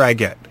weaker I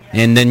get.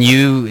 And then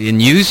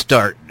you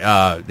start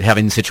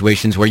having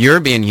situations where you're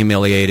being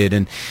humiliated,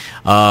 and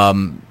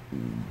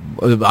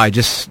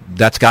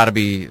that's got to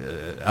be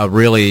a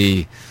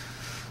really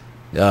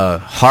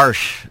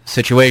harsh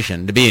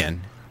situation to be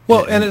in.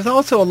 Well, and it's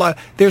also a lot.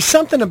 There's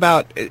something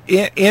about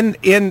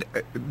in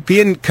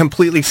being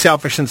completely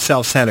selfish and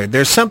self-centered.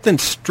 There's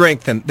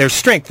strength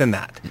in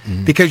that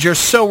because you're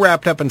so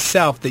wrapped up in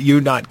self that you're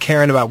not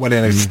caring about what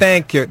others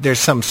think. There's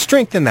some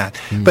strength in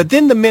that. But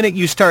then the minute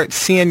you start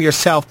seeing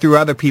yourself through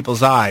other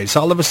people's eyes,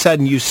 all of a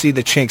sudden you see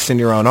the chinks in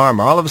your own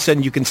armor. All of a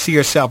sudden you can see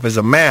yourself as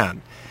a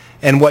man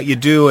and what you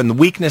do and the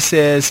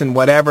weaknesses and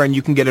whatever, and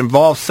you can get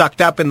involved,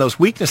 sucked up in those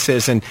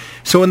weaknesses. And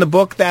so in the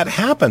book, that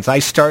happens. I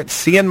start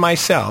seeing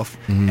myself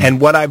and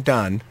what I've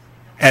done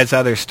as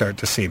others start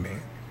to see me,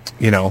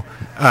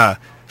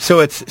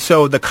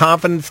 So the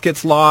confidence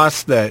gets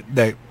lost,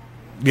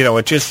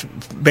 it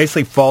just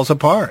basically falls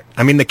apart.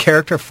 I mean, the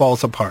character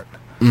falls apart.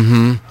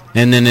 And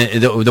then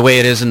the way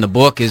it is in the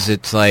book is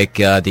it's like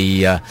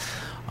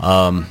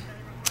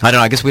I don't know.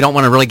 I guess we don't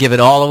want to really give it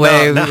all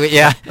away. No.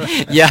 Yeah.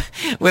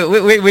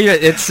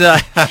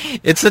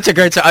 It's such a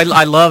great story.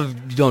 I love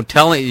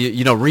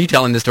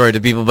retelling the story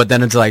to people, but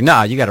then it's like,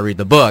 nah, you got to read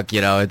the book.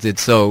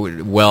 It's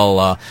so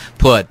well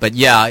put. But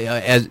yeah,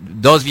 as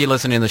those of you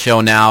listening to the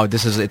show now,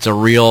 it's a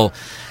real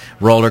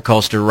roller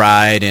coaster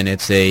ride, and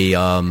it's a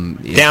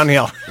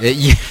downhill.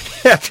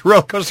 It's a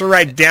roller coaster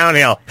ride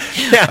downhill.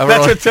 Yeah,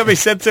 that's what somebody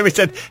said. Somebody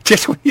said,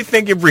 just when you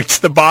think you've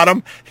reached the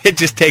bottom, it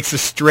just takes a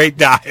straight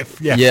dive.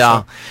 Yeah.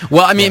 So,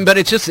 well, I mean, but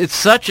it's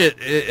such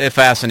a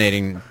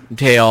fascinating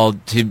tale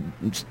to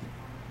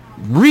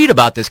read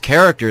about this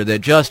character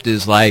that just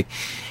is like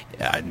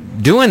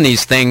doing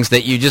these things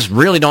that you just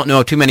really don't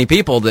know too many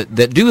people that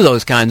do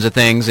those kinds of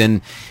things,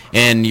 and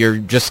you're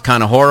just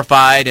kind of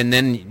horrified. And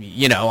then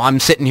I'm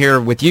sitting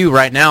here with you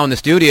right now in the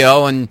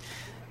studio, and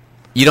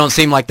you don't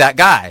seem like that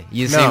guy.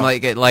 You seem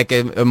like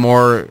a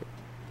more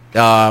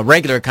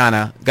regular kind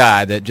of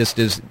guy that just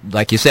is,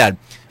 like you said,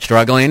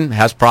 struggling,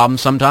 has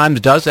problems sometimes,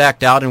 does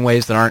act out in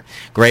ways that aren't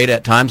great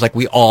at times, like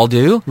we all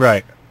do.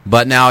 Right.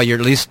 But now you're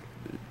at least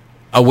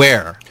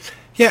aware.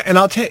 Yeah, and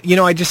I'll tell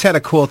you, I just had a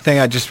cool thing.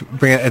 I just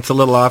bring it. It's a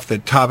little off the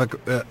topic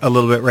a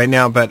little bit right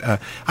now, but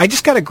I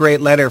just got a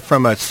great letter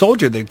from a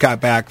soldier that got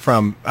back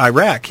from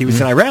Iraq. He was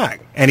in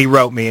Iraq, and he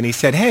wrote me, and he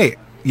said, hey,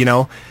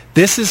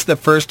 this is the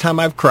first time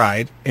I've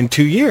cried in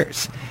 2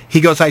 years. He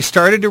goes, I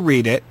started to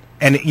read it,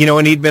 and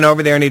and he'd been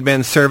over there and he'd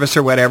been in service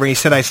or whatever. And he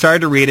said, I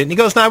started to read it, and he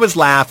goes, and I was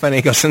laughing. And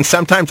he goes, and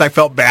sometimes I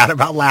felt bad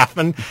about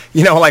laughing,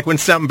 like when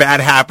something bad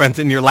happens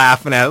and you're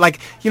laughing at it.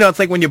 Like, it's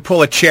like when you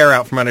pull a chair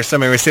out from under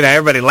somebody, we say,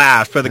 everybody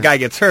laughs, but the guy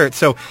gets hurt.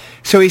 So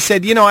he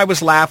said, I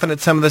was laughing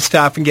at some of the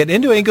stuff and getting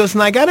into it. He goes,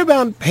 and I got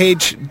about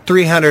page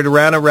 300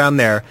 around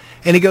there.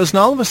 And he goes, and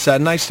all of a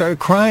sudden I started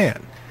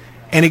crying.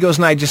 And he goes,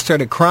 and I just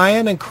started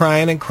crying and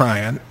crying and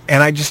crying.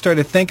 And I just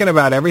started thinking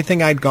about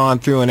everything I'd gone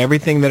through and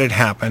everything that had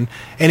happened.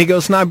 And he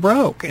goes, and I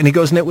broke. And he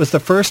goes, and it was the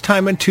first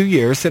time in 2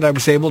 years that I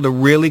was able to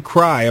really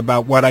cry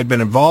about what I'd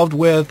been involved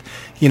with,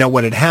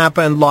 what had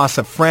happened, loss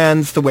of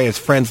friends, the way his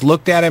friends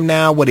looked at him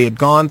now, what he had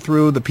gone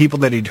through, the people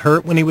that he'd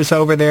hurt when he was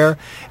over there.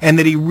 And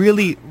that he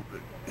really,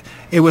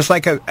 it was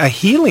like a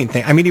healing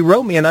thing. I mean, he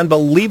wrote me an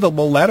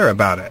unbelievable letter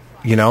about it,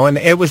 and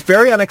it was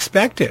very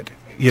unexpected.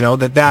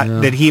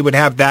 That he would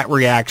have that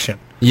reaction.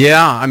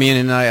 Yeah, I mean,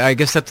 and I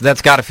guess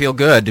that's got to feel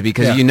good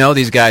because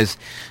these guys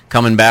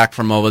coming back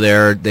from over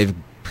there, they've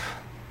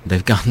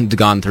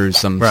gone through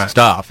some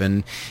stuff,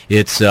 and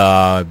it's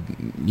and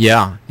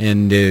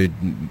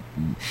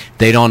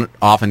they don't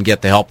often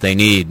get the help they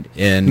need,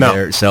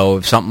 and so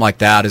if something like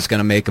that is going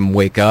to make them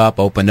wake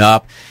up, open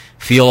up,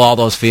 feel all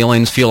those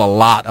feelings, feel a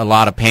lot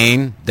of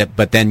pain,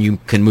 but then you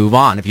can move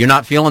on. If you're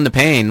not feeling the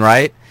pain,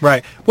 right?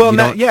 Right. Well,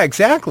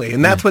 exactly.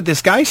 And that's what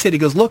this guy said. He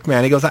goes, look,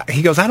 man, he goes, I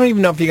don't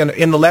even know if you're going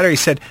to, in the letter he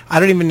said, I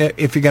don't even know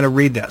if you're going to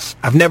read this.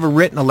 I've never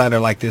written a letter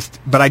like this,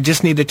 but I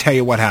just need to tell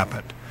you what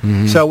happened.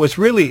 Mm-hmm. So it was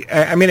really,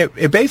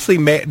 it basically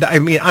made,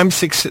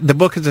 the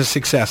book is a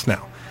success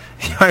now.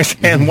 You know what I'm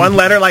saying? One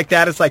letter like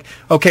that, it's like,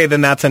 okay,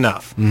 then that's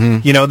enough.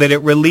 Mm-hmm. That it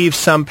relieves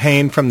some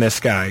pain from this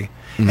guy.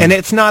 Mm-hmm. And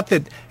it's not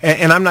that,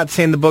 and I'm not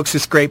saying the book's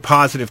this great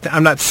positive thing.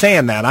 I'm not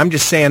saying that. I'm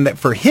just saying that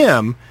for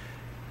him,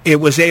 it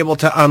was able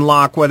to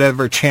unlock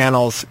whatever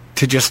channels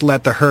to just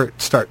let the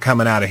hurt start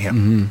coming out of him.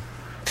 Mm-hmm.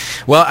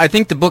 Well, I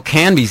think the book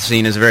can be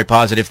seen as a very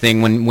positive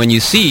thing when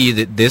you see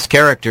that this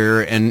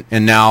character and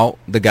now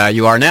the guy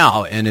you are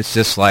now, and it's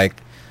just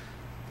like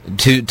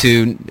to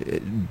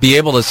be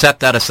able to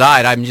set that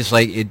aside. I'm just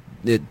like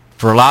it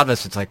for a lot of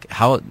us. It's like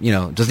how it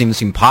doesn't even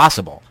seem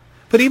possible.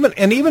 But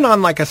even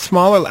on like a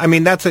smaller,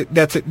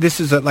 this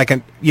is an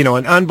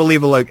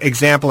unbelievable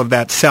example of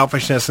that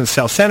selfishness and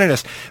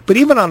self-centeredness. But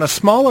even on a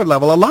smaller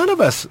level, a lot of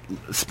us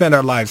spend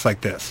our lives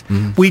like this.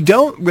 Mm-hmm. We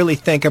don't really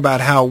think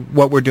about how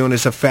what we're doing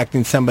is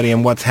affecting somebody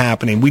and what's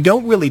happening. We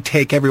don't really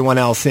take everyone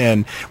else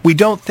in. We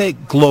don't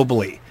think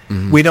globally.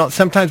 Mm-hmm. We don't.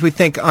 Sometimes we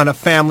think on a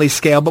family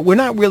scale, but we're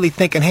not really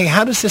thinking, hey,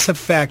 how does this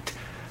affect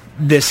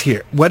this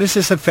here? What does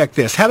this affect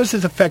this? How does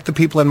this affect the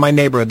people in my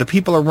neighborhood, the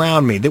people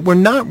around me? That we're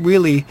not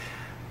really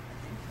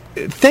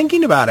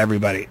thinking about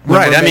everybody.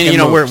 Right. I mean,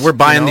 we're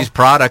buying these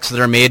products that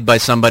are made by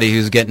somebody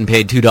who's getting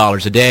paid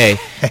 $2 a day,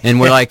 and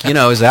we're like,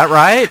 is that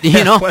right?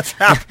 What's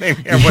happening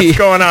here? What's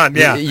going on?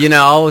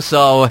 Yeah.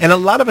 So. And a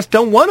lot of us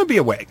don't want to be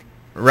awake.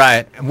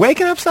 Right.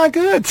 Waking up's not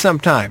good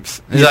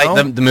sometimes. It's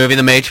like the movie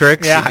The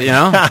Matrix,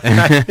 The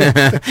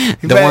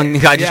one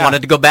guy just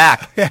wanted to go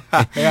back.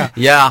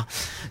 Yeah.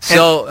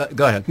 So,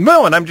 go ahead.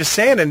 No, and I'm just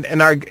saying,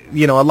 and our,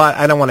 a lot,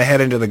 I don't want to head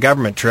into the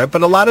government trip,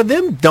 but a lot of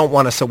them don't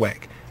want us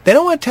awake. They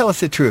don't want to tell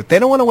us the truth. They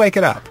don't want to wake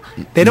it up.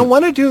 They don't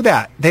want to do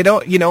that. They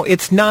don't,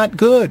 it's not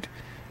good.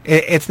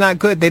 It's not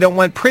good. They don't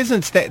want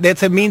prisons.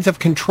 That's a means of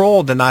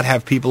control to not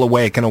have people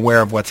awake and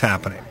aware of what's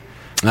happening.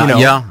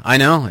 Yeah, I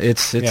know.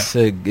 It's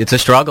a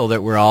struggle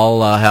that we're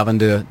all having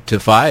to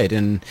fight,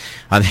 and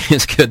I think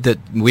it's good that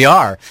we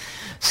are.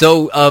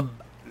 So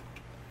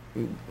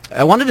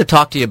I wanted to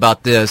talk to you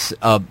about this.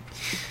 When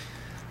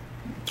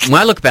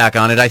I look back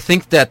on it, I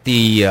think that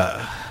the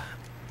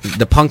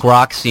the punk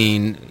rock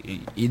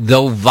scene,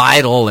 though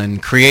vital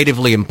and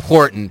creatively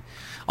important,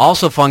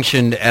 also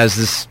functioned as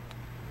this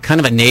kind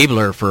of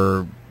enabler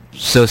for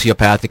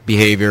sociopathic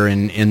behavior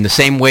in the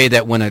same way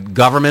that when a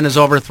government is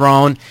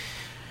overthrown,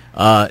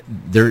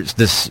 there's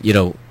this,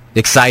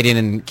 exciting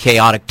and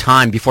chaotic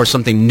time before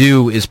something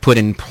new is put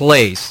in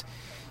place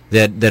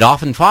that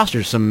often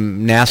fosters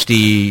some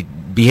nasty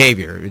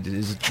behavior.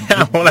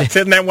 Well,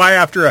 isn't that why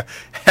after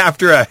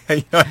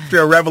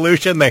a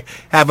revolution they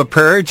have a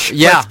purge?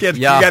 Yeah, you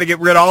got to get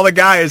rid of all the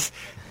guys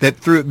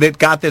that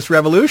got this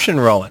revolution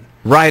rolling.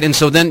 Right, and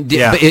so then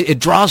it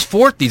draws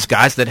forth these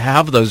guys that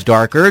have those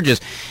dark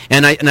urges,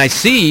 and I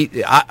see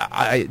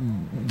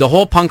the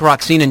whole punk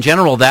rock scene in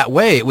general that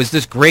way. It was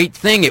this great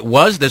thing. It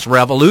was this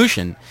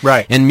revolution,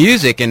 right, in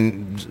music,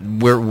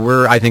 and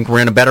I think we're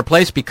in a better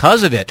place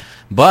because of it.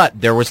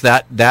 But there was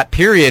that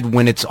period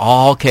when it's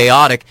all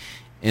chaotic,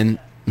 and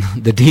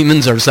the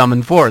demons are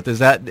summoned forth. Is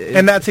that?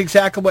 And that's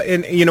exactly what,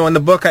 in the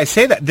book I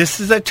say that this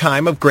is a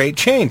time of great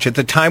change. It's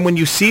a time when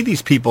you see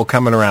these people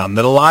coming around,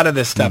 that a lot of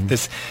this stuff,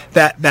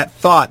 that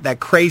thought, that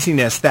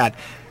craziness,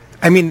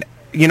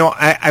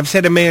 I've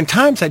said a million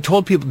times, I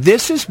told people,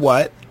 this is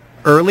what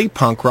early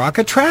punk rock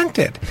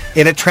attracted.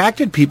 It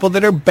attracted people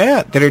that are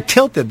bent, that are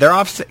tilted. They're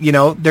off,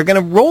 they're going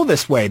to roll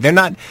this way. They're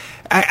not,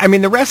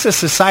 the rest of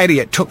society,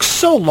 it took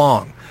so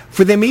long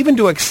for them even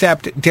to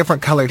accept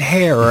different colored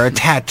hair or a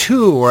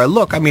tattoo or a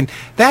look.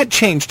 That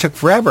change took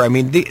forever.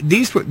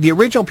 These were the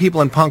original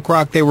people in punk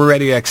rock. They were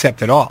ready to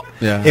accept it all.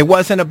 Yeah. It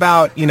wasn't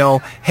about,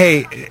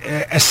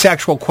 a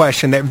sexual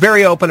question. They're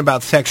very open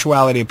about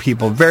sexuality of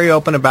people, very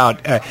open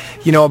about,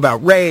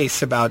 about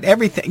race, about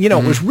everything. It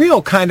was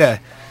real kind of...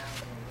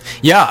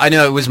 Yeah, I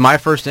know. It was my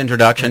first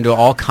introduction to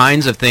all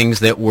kinds of things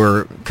that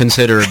were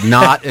considered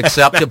not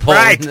acceptable.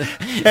 Right.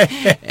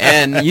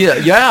 And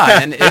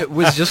and it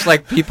was just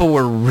like people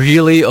were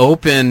really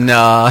open.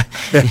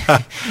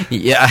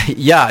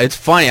 It's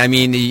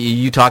funny.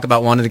 You talk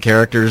about one of the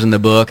characters in the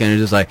book, and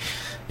it's just like,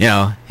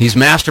 he's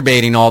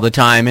masturbating all the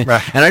time.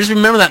 Right. And I just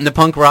remember that in the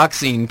punk rock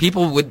scene,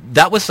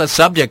 that was a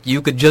subject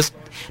you could just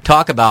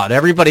talk about.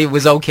 Everybody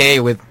was okay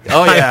with,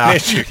 but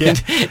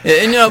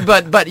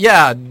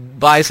yeah,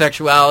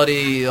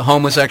 bisexuality,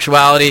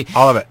 homosexuality,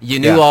 all of it. You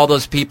knew all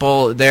those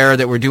people there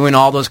that were doing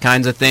all those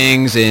kinds of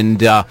things,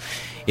 and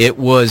it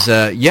was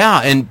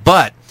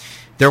but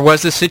there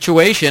was this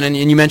situation, and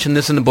you mentioned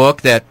this in the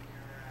book, that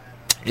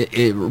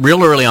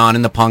real early on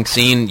in the punk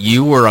scene,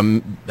 you were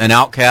an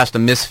outcast, a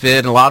misfit,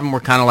 and a lot of them were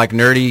kind of like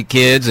nerdy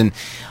kids, and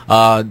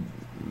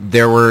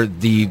there were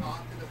the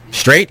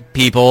straight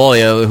people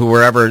who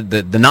were ever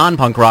the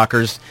non-punk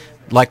rockers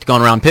liked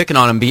going around picking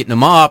on them, beating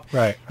them up,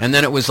 right. And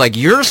then it was like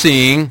you're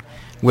seeing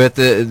with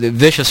the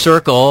vicious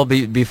circle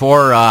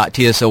before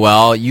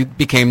T.S.O.L, you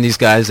became these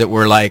guys that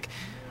were like,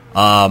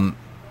 no,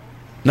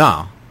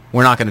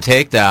 we're not going to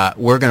take that.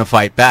 We're going to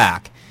fight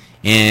back.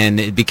 And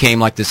it became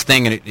like this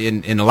thing,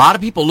 and a lot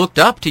of people looked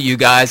up to you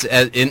guys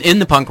in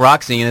the punk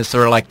rock scene as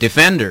sort of like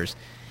defenders.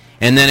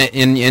 And then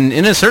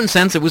in a certain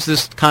sense, it was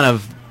this kind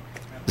of,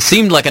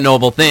 seemed like a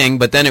noble thing,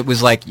 but then it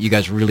was like you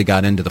guys really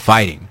got into the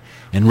fighting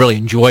and really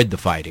enjoyed the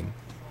fighting.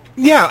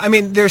 Yeah,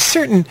 there's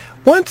certain...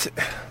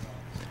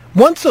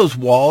 Once those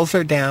walls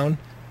are down,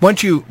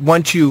 once you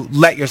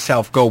let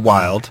yourself go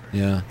wild,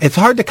 it's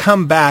hard to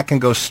come back and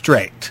go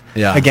straight.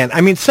 Yeah.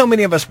 Again, so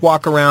many of us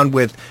walk around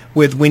with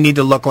we need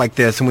to look like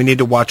this, and we need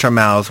to watch our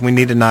mouths, we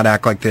need to not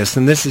act like this,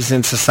 and this is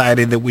in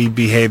society that we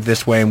behave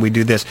this way and we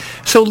do this.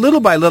 So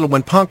little by little,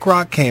 when punk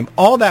rock came,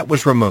 all that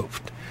was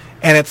removed.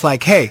 And it's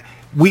like, hey,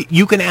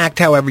 you can act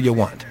however you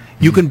want.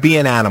 You can be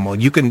an animal.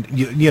 You can,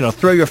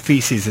 throw your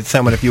feces at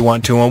someone if you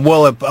want to, and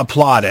we'll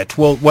applaud it.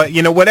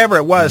 Whatever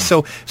it was.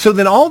 So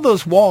then all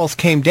those walls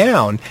came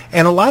down,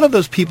 and a lot of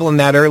those people in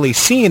that early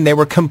scene, they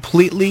were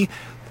completely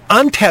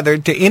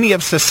untethered to any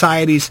of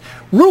society's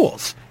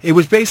rules. It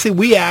was basically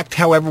we act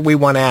however we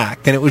want to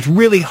act, and it was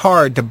really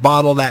hard to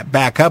bottle that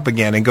back up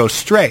again and go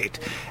straight.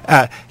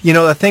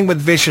 The thing with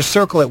Vicious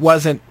Circle,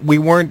 we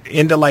weren't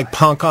into like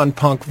punk on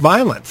punk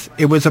violence.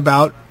 It was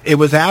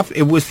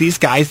these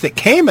guys that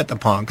came at the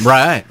punks.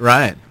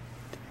 Right.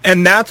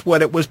 And that's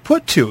what it was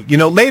put to.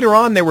 Later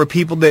on there were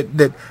people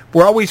that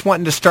were always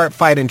wanting to start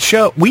fight in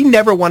show. We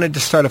never wanted to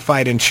start a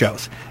fight in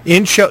shows.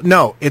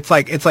 No, it's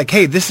like,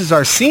 hey, this is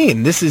our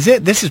scene. This is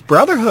it. This is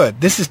brotherhood.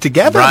 This is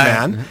together,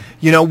 man.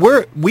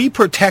 We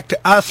protect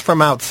us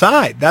from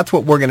outside. That's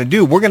what we're going to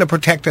do. We're going to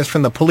protect us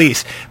from the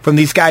police, from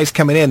these guys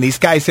coming in, these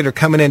guys that are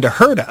coming in to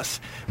hurt us.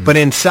 But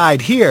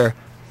inside here,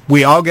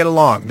 we all get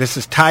along. This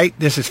is tight.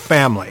 This is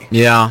family.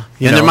 Yeah.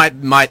 There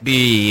might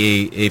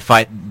be a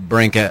fight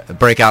break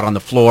out on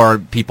the floor,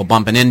 people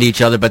bumping into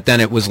each other, but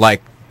then it was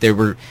like they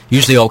were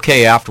usually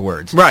okay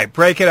afterwards. Right.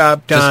 Break it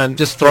up, done.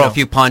 Just throw a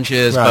few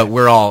punches, right. But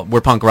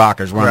we're punk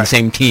rockers. We're on the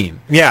same team.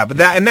 Yeah, but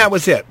that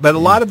was it. But a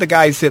lot of the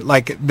guys that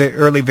like the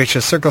early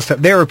Vicious Circle stuff,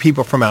 they were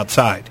people from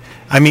outside.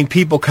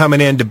 People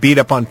coming in to beat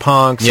up on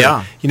punks.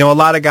 Yeah. Or, a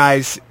lot of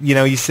guys,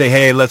 you say,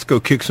 hey, let's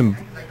go kick some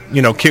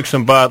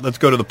butt. Let's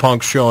go to the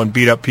punk show and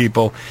beat up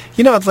people.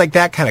 It's like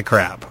that kind of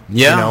crap.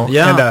 Yeah,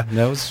 And,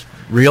 that was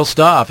real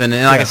stuff. And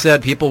like Yeah. I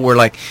said, people were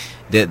like,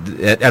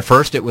 at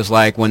first it was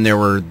like when there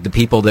were the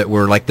people that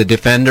were like the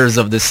defenders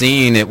of the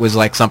scene, it was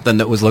like something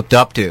that was looked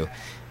up to.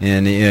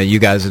 And you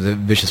guys are the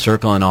Vicious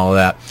Circle and all of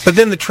that. But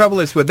then the trouble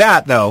is with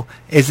that, though,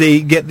 is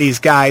they get these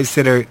guys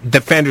that are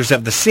defenders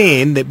of the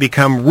scene that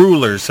become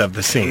rulers of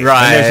the scene.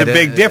 Right. And there's a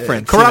big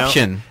difference.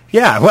 Corruption. You know?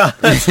 Yeah, well,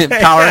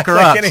 Power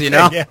corrupts, anything, you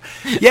know?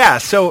 Yeah,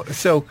 so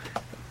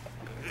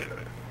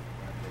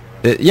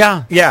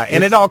yeah. yeah,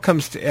 and it all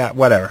comes to,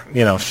 whatever,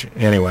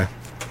 anyway.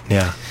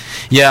 Yeah.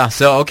 Yeah,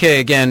 so, okay,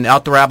 again,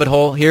 out the rabbit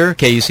hole here,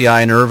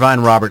 KUCI in Irvine,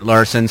 Robert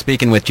Larson,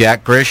 speaking with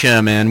Jack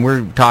Grisham, and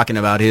we're talking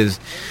about his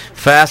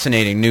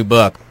fascinating new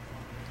book,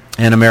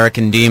 An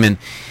American Demon.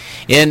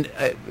 And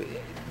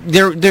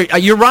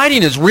your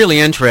writing is really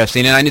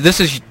interesting, and I know this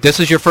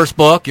is your first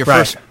book, your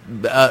Right. first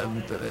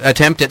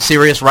attempt at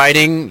serious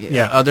writing,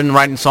 other than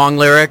writing song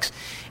lyrics,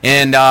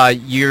 and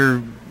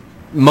you're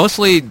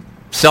mostly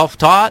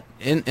self-taught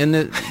in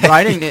the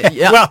writing.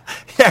 Yeah. Well,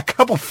 yeah, a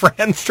couple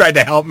friends tried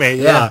to help me.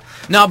 Yeah.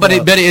 No, but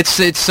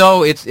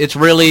it's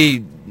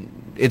really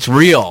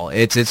real.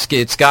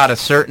 It's got a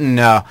certain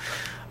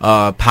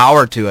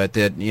power to it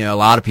that a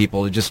lot of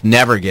people just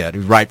never get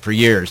who write for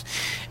years,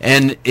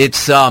 and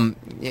it's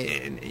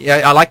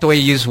I like the way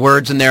you use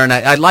words in there, and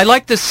I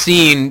like the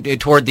scene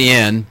toward the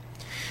end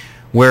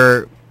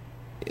where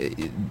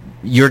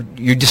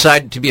you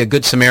decide to be a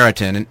good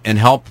Samaritan and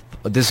help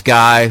this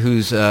guy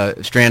who's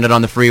stranded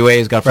on the freeway.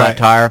 He's got a flat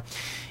tire,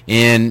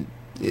 and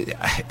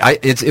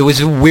it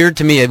was weird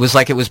to me. It was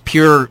like it was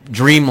pure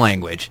dream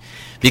language,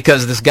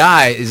 because this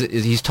guy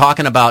he's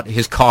talking about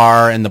his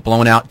car and the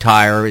blown out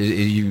tire.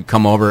 You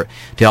come over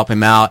to help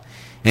him out,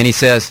 and he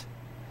says,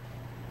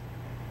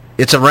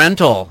 "It's a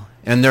rental,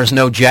 and there's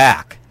no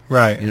jack."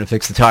 Right. To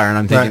fix the tire, and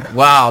I'm thinking,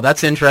 wow,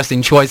 that's an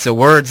interesting choice of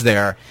words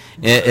there.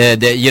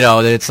 That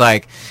it's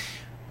like,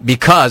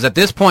 because at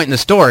this point in the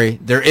story,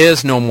 there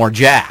is no more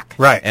Jack.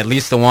 Right. At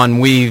least the one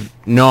we've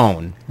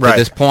known at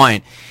this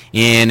point.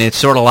 And it's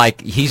sort of like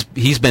he's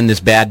been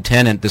this bad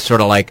tenant, this sort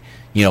of like,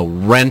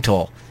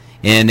 rental.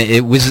 And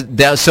it was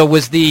that. So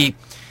was that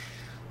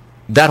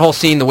whole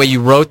scene, the way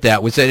you wrote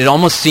that, was that it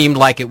almost seemed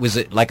like it was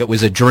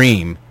a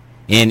dream.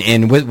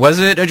 And was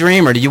it a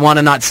dream, or do you want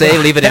to not say,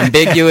 leave it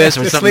ambiguous,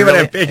 or Just something? leave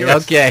it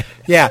ambiguous. Okay.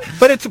 Yeah,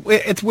 but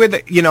it's where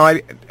the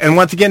and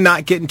once again,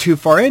 not getting too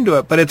far into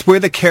it, but it's where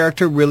the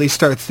character really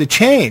starts to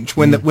change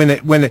I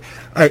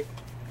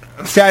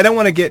don't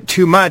want to get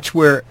too much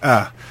where.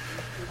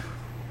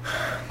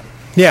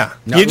 Yeah,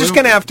 No, you're just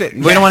going to have to.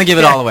 We don't want to give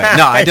it all away.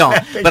 No, I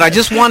don't. But I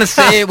just want to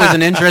say it was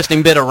an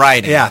interesting bit of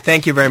writing. Yeah,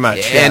 thank you very much.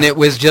 And it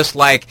was just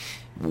like,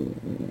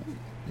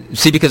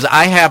 see, because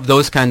I have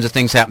those kinds of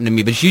things happen to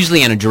me, but it's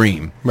usually in a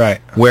dream. Right.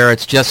 Where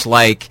it's just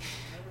like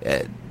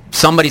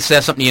somebody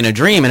says something in a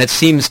dream, and it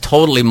seems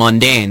totally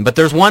mundane. But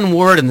there's one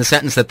word in the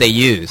sentence that they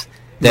use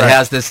that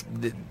has this,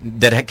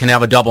 that can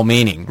have a double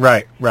meaning.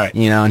 Right.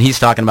 And he's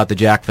talking about the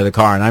jack for the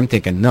car, and I'm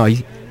thinking, no,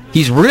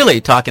 he's really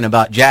talking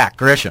about Jack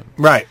Grisham.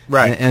 Right.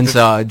 And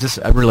so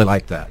I really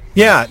like that.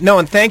 Yeah, no,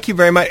 and thank you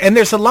very much. And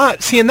there's a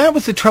lot. See, and that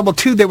was the trouble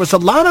too. There's a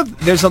lot of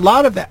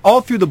that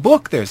all through the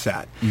book. There's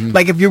that. Mm-hmm.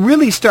 Like if you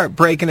really start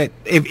breaking it,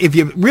 if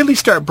you really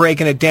start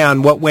breaking it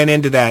down, what went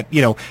into that,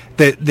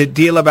 the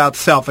deal about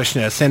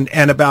selfishness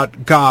and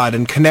about God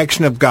and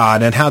connection of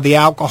God, and how the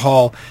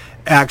alcohol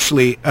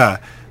actually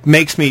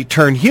makes me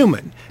turn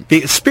human.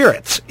 The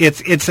spirits.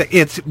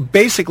 It's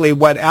basically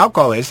what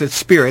alcohol is. It's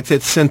spirits.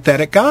 It's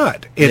synthetic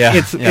God.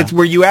 It's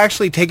where you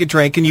actually take a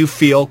drink and you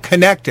feel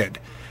connected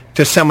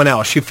to someone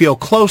else. You feel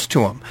close to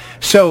them.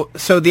 So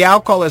the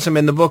alcoholism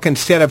in the book,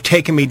 instead of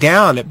taking me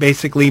down, it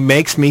basically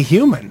makes me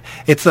human.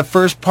 It's the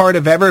first part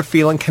of ever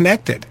feeling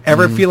connected,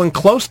 ever feeling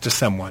close to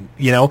someone,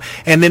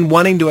 and then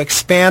wanting to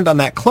expand on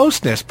that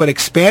closeness. But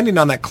expanding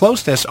on that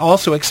closeness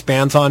also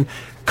expands on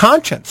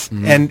conscience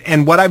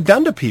and what I've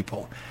done to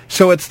people.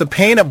 So it's the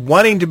pain of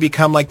wanting to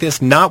become like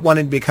this, not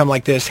wanting to become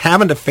like this,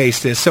 having to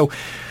face this.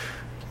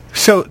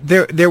 So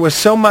there was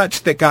so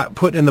much that got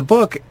put in the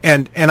book,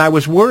 and I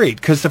was worried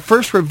because the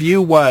first review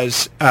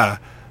was,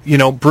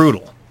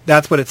 brutal.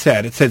 That's what it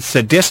said. It said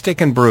sadistic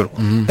and brutal.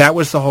 Mm-hmm. That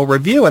was the whole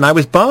review, and I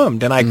was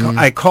bummed. And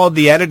I called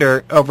the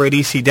editor over at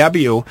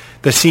ECW,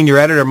 the senior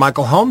editor,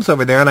 Michael Holmes,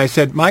 over there, and I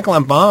said, Michael,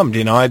 I'm bummed.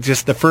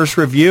 The first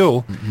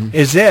review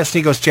is this. And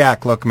he goes,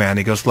 Jack, look, man.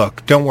 He goes,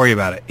 look, don't worry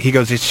about it. He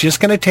goes, it's just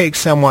going to take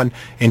someone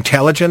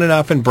intelligent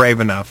enough and brave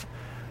enough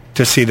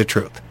to see the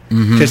truth,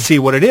 to see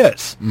what it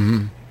is.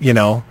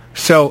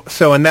 So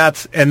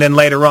and then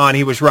later on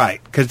he was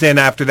right, because then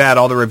after that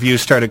all the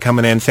reviews started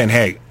coming in saying,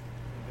 hey,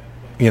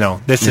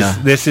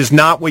 this is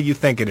not what you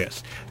think it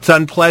is. It's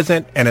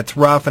unpleasant and it's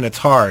rough and it's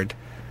hard,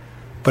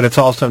 but it's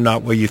also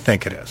not what you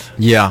think it is.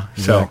 Yeah.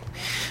 Exactly.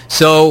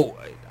 So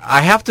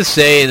I have to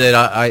say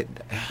that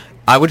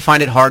I would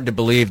find it hard to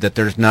believe that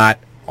there's not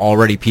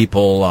already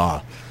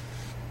people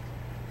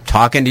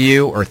talking to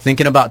you or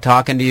thinking about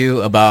talking to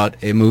you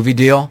about a movie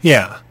deal.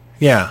 Yeah.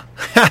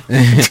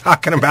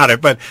 talking about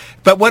it. But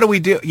what do we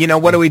do?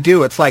 What do we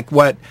do? It's like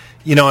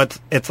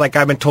it's like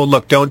I've been told,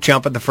 look, don't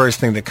jump at the first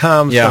thing that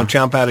comes. Yeah. Don't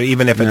jump at it,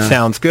 even if it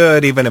sounds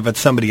good, even if it's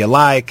somebody you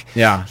like.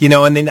 Yeah.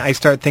 And then I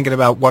start thinking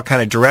about what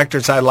kind of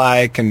directors I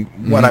like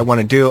and what I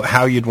want to do,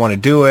 how you'd want to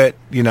do it.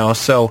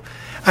 So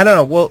I don't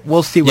know.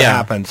 We'll see what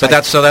happens. But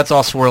that's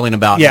all swirling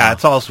about. Yeah, now,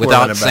 it's all swirling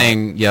without about.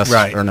 saying yes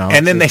or no.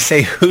 And then they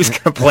say, who's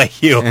going to play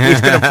you? Who's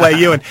going to play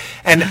you?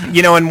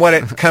 And what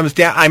it comes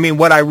down, I mean,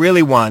 what I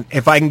really want,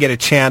 if I can get a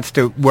chance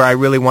to where I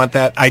really want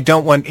that, I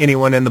don't want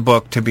anyone in the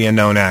book to be a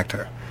known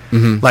actor.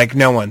 Like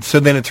no one. So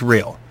then it's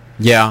real.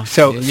 Yeah.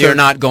 So you're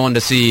not going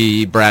to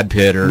see Brad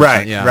Pitt or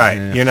right.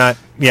 Yeah. You're not.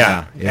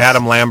 Yeah.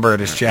 Adam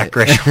Lambert is Jack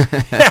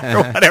Grisham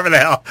or whatever the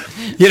hell.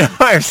 You know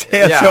what I'm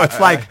saying? Yeah. So it's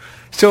like.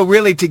 So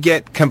really to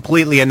get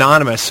completely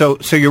anonymous. So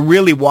you're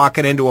really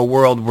walking into a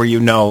world where you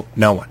know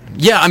no one.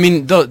 Yeah, I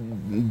mean,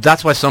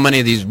 that's why so many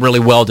of these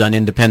really well-done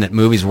independent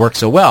movies work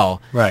so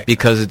well. Right.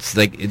 Because it's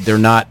like they're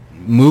not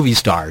movie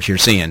stars you're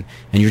seeing,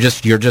 and you're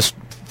just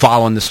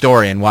following the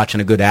story and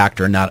watching a good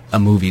actor, not a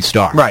movie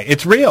star. Right.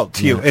 It's real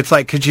to you. It's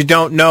like, because you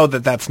don't know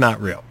that that's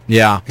not real.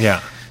 Yeah.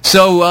 Yeah.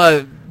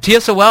 So,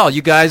 T.S.O.L,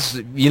 you guys,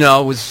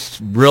 it was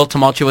real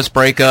tumultuous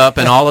breakup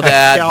and all of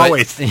that.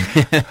 Always.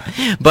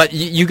 But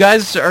you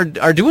guys are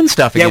doing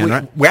stuff again,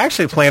 right? We're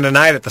actually playing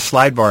tonight at the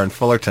Slide Bar in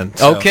Fullerton.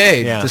 So,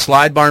 okay. Yeah. The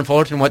Slide Bar in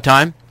Fullerton, what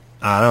time?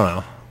 I don't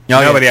know.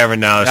 Oh, Nobody ever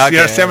knows.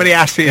 Okay. Somebody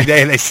asked me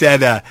today, they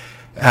said,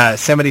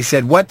 somebody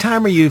said, what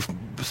time are you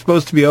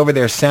supposed to be over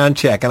there sound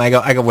check? And I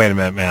go, wait a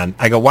minute, man.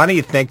 I go, why don't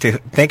you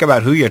think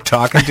about who you're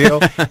talking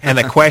to and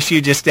the question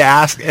you just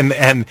asked?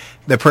 And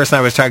the person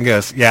I was talking to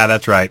goes, yeah,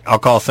 that's right. I'll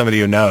call somebody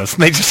who knows.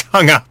 And they just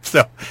hung up.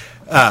 So,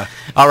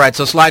 all right.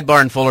 So Slide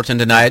Bar in Fullerton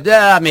tonight.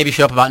 Maybe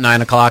show up about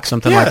 9 o'clock,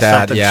 something like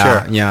that.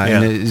 Sure. Yeah.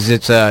 And is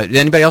it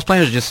anybody else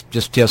playing, or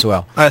just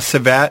T.S.O.L?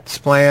 Savette's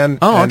playing.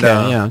 Oh,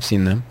 okay. Yeah, I've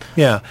seen them.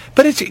 Yeah,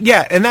 but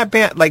and that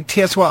band, like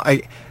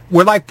T.S.O.L,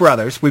 we're like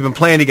brothers. We've been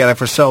playing together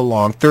for so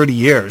long, 30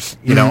 years,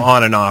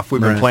 on and off.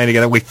 We've been playing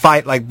together. We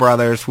fight like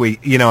brothers.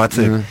 It's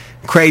a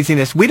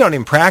craziness. We don't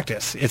even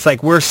practice. It's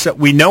like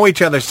we know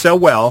each other so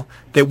well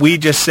that we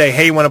just say,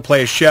 hey, you want to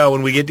play a show?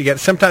 And we get together.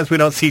 Sometimes we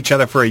don't see each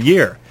other for a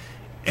year.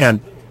 And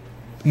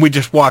we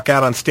just walk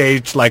out on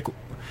stage like...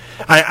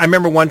 I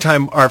remember one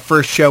time our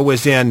first show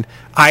was in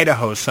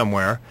Idaho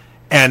somewhere,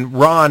 and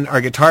Ron, our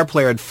guitar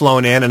player, had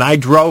flown in, and I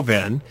drove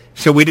in,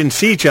 so we didn't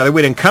see each other.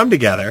 We didn't come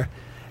together.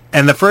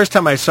 And the first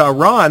time I saw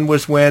Ron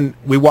was when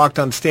we walked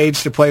on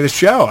stage to play the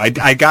show.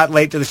 I got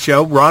late to the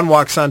show. Ron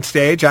walks on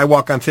stage. I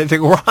walk on stage. I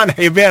go, Ron,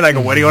 how you been? I go,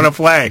 what do you want to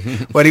play?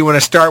 What do you want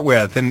to start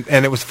with? And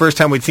it was the first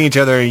time we'd seen each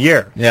other in a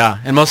year. Yeah,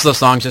 and most of those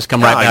songs just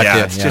come right back to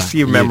you. It's just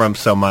you remember them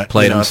so much.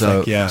 Played them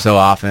so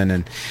often.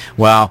 And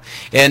wow.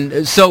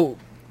 And so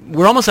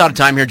we're almost out of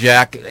time here,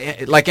 Jack.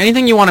 Like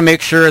anything you want to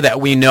make sure that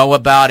we know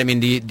about? I mean,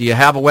 do you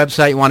have a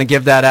website you want to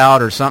give that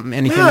out or something?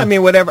 Anything? Yeah, I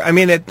mean, whatever. I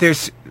mean,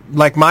 there's...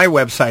 Like my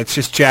website's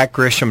just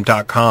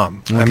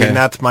jackgrisham.com. Okay. I mean,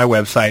 that's my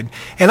website.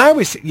 And I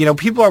always,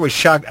 people are always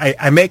shocked.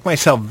 I make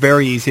myself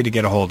very easy to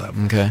get a hold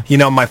of. Okay.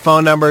 My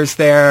phone number's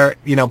there.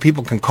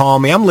 People can call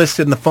me. I'm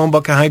listed in the phone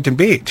book of Huntington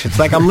Beach. It's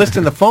like I'm listed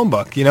in the phone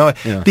book,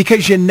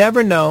 because you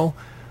never know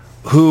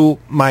who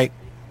might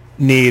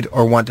need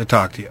or want to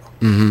talk to you.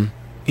 Mm-hmm.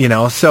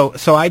 So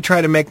I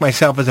try to make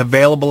myself as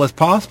available as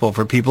possible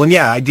for people. And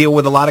I deal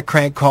with a lot of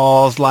crank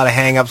calls, a lot of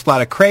hang-ups, a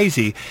lot of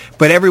crazy.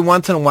 But every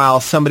once in a while,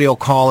 somebody will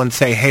call and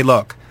say, hey,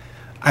 look,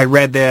 I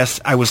read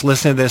this. I was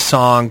listening to this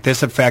song.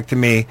 This affected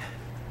me.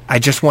 I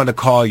just wanted to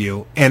call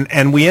you.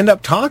 And we end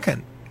up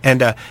talking.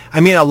 And, a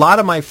lot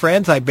of my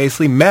friends I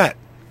basically met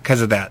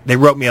because of that. They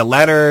wrote me a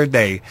letter.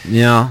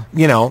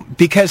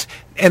 Because...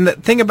 And the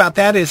thing about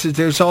that is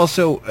there's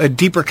also a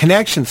deeper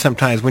connection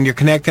sometimes when you're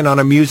connecting on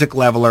a music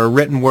level or a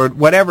written word,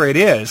 whatever it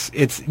is.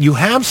 You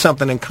have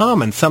something in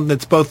common, something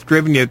that's both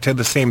driven you to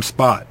the same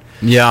spot.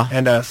 Yeah.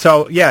 And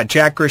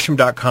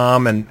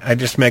jackgrisham.com, and I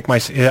just make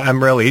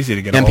I'm real easy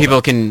to get And hold people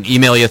of. Can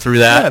email you through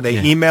that? Yeah,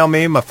 they email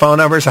me. My phone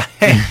number's, you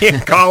can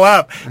call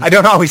up. I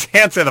don't always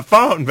answer the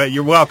phone, but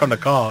you're welcome to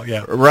call,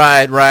 yeah.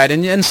 Right.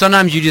 And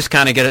sometimes you just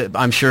kind of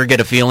get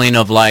a feeling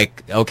of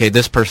like, okay,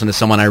 this person is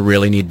someone I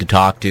really need to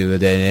talk to,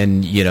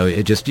 and you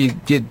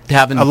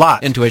have a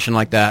lot. Intuition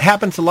like that. It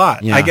happens a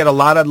lot. Yeah. I get a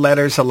lot of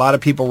letters, a lot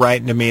of people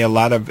writing to me, a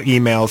lot of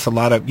emails, a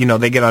lot of,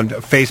 they get on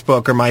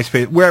Facebook or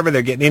MySpace, wherever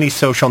they're getting any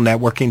social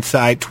networking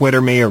site, Twitter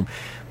me or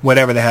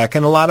whatever the heck.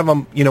 And a lot of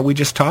them, we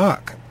just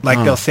talk.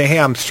 Like they'll say, hey,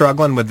 I'm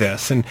struggling with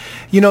this. And,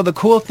 the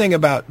cool thing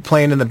about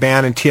playing in the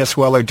band and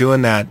T.S.O.L are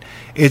doing that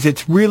is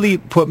it's really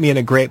put me in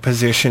a great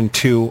position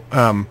to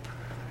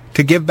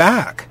give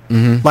back,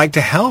 like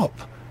to help.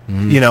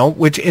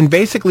 Which and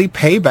basically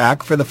pay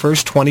back for the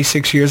first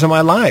 26 years of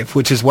my life,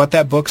 which is what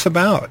that book's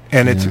about.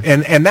 And it's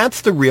and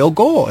that's the real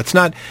goal. It's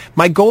not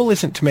my goal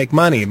isn't to make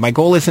money. My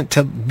goal isn't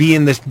to be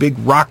in this big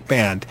rock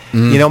band.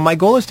 My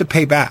goal is to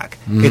pay back.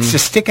 It's to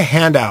stick a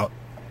hand out,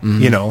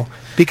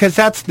 because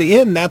that's the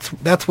end.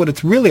 That's what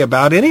it's really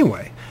about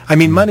anyway. I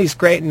mean, money's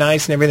great and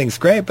nice and everything's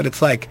great, but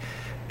it's like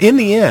in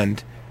the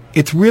end,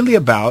 it's really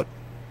about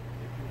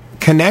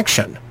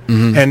connection.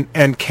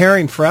 and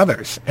caring for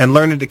others and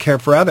learning to care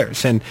for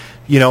others. And,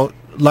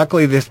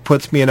 luckily this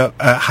puts me in a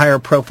higher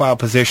profile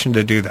position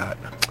to do that.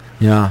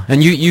 Yeah.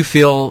 And you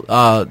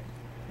feel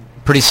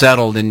pretty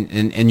settled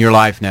in your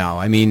life now.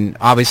 I mean,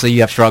 obviously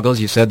you have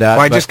struggles. You said that.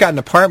 Well, I just got an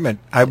apartment.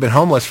 I've been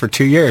homeless for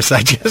 2 years.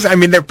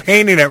 They're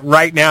painting it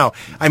right now.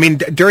 I mean,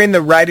 during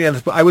the writing of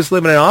this book, I was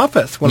living in an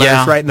office when I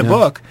was writing the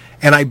book.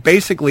 And I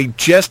basically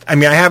I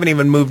haven't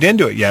even moved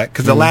into it yet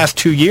because the last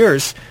 2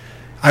 years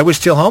I was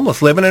still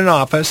homeless, living in an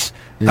office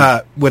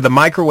with a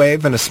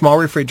microwave and a small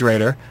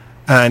refrigerator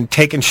and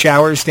taking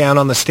showers down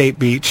on the state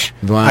beach.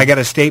 Wow. I got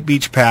a state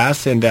beach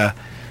pass and, and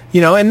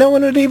no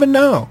one would even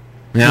know.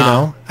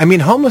 Yeah.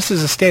 Homeless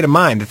is a state of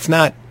mind. It's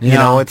not,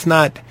 it's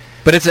not.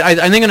 But it's,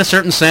 I think in a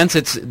certain sense,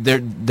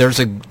 there's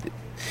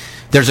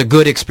a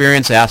good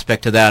experience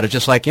aspect to that. It's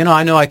just like,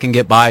 I know I can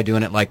get by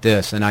doing it like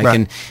this, and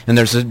and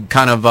there's a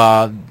kind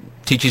of,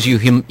 teaches you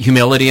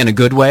humility in a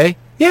good way.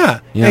 Yeah.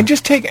 And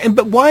just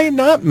but why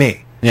not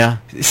me? Yeah.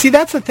 See,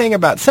 that's the thing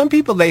about some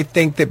people. They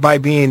think that by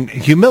being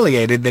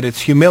humiliated, that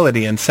it's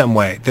humility in some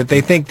way. That they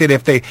think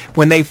that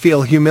when they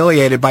feel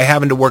humiliated by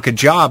having to work a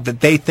job that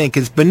they think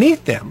is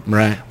beneath them.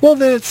 Right. Well,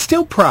 then it's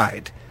still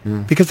pride.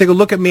 Because they go,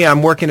 look at me,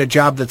 I'm working a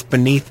job that's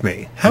beneath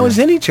me. How is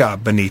any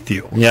job beneath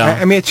you?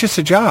 Yeah. It's just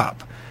a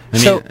job.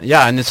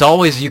 And it's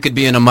always, you could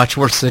be in a much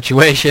worse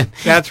situation.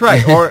 That's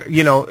right. Or,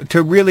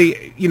 to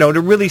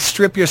really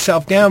strip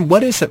yourself down,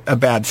 what is a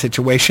bad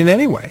situation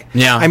anyway?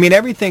 Yeah.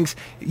 Everything's,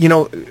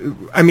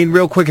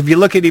 real quick, if you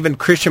look at even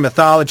Christian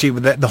mythology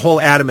with the whole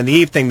Adam and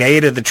Eve thing, they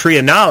ate of the tree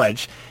of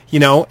knowledge,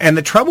 and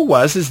the trouble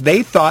is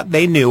they thought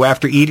they knew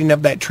after eating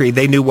of that tree,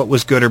 they knew what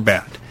was good or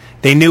bad.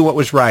 They knew what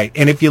was right.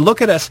 And if you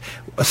look at us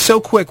so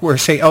quick, we're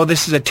saying, oh,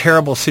 this is a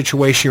terrible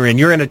situation you're in.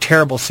 You're in a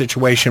terrible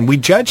situation. We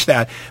judge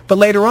that. But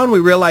later on, we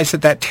realize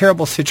that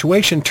terrible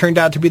situation turned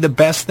out to be the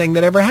best thing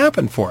that ever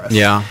happened for us.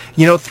 Yeah.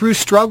 Through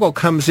struggle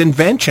comes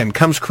invention,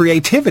 comes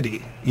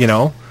creativity,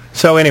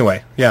 So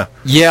anyway, yeah.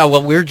 Yeah,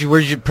 well, we're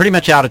pretty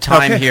much out of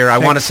time here. I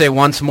want to say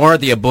once more,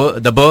 the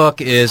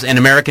book is An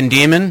American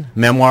Demon,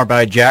 memoir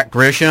by Jack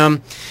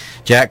Grisham.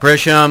 Jack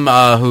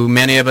Grisham, who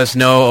many of us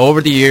know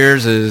over the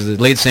years, is the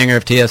lead singer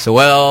of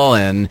T.S.O.L.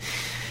 and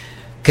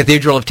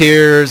Cathedral of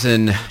Tears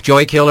and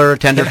Joy Killer,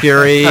 Tender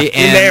Fury.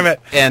 And, name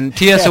it. And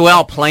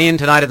T.S.O.L. playing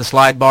tonight at the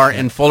Slide Bar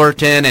in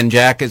Fullerton, and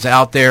Jack is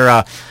out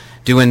there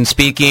doing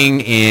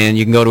speaking, and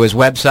you can go to his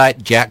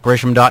website,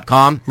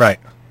 jackgrisham.com. Right.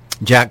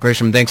 Jack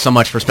Grisham, thanks so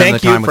much for spending the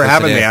time with us today.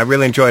 Thank you for having me. I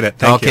really enjoyed it.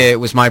 Thank you. Okay, it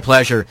was my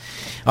pleasure.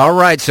 All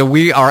right, so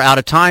we are out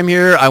of time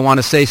here. I want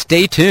to say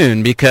stay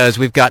tuned because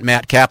we've got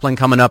Matt Kaplan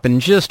coming up in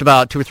just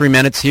about 2 or 3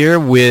 minutes here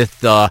with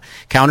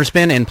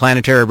Counterspin and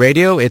Planetary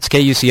Radio. It's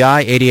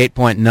KUCI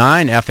 88.9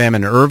 FM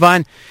in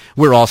Irvine.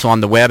 We're also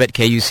on the web at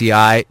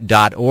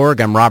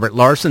kuci.org. I'm Robert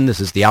Larson. This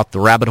is the Out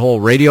the Rabbit Hole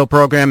radio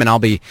program, and I'll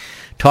be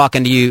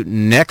talking to you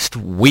next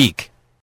week.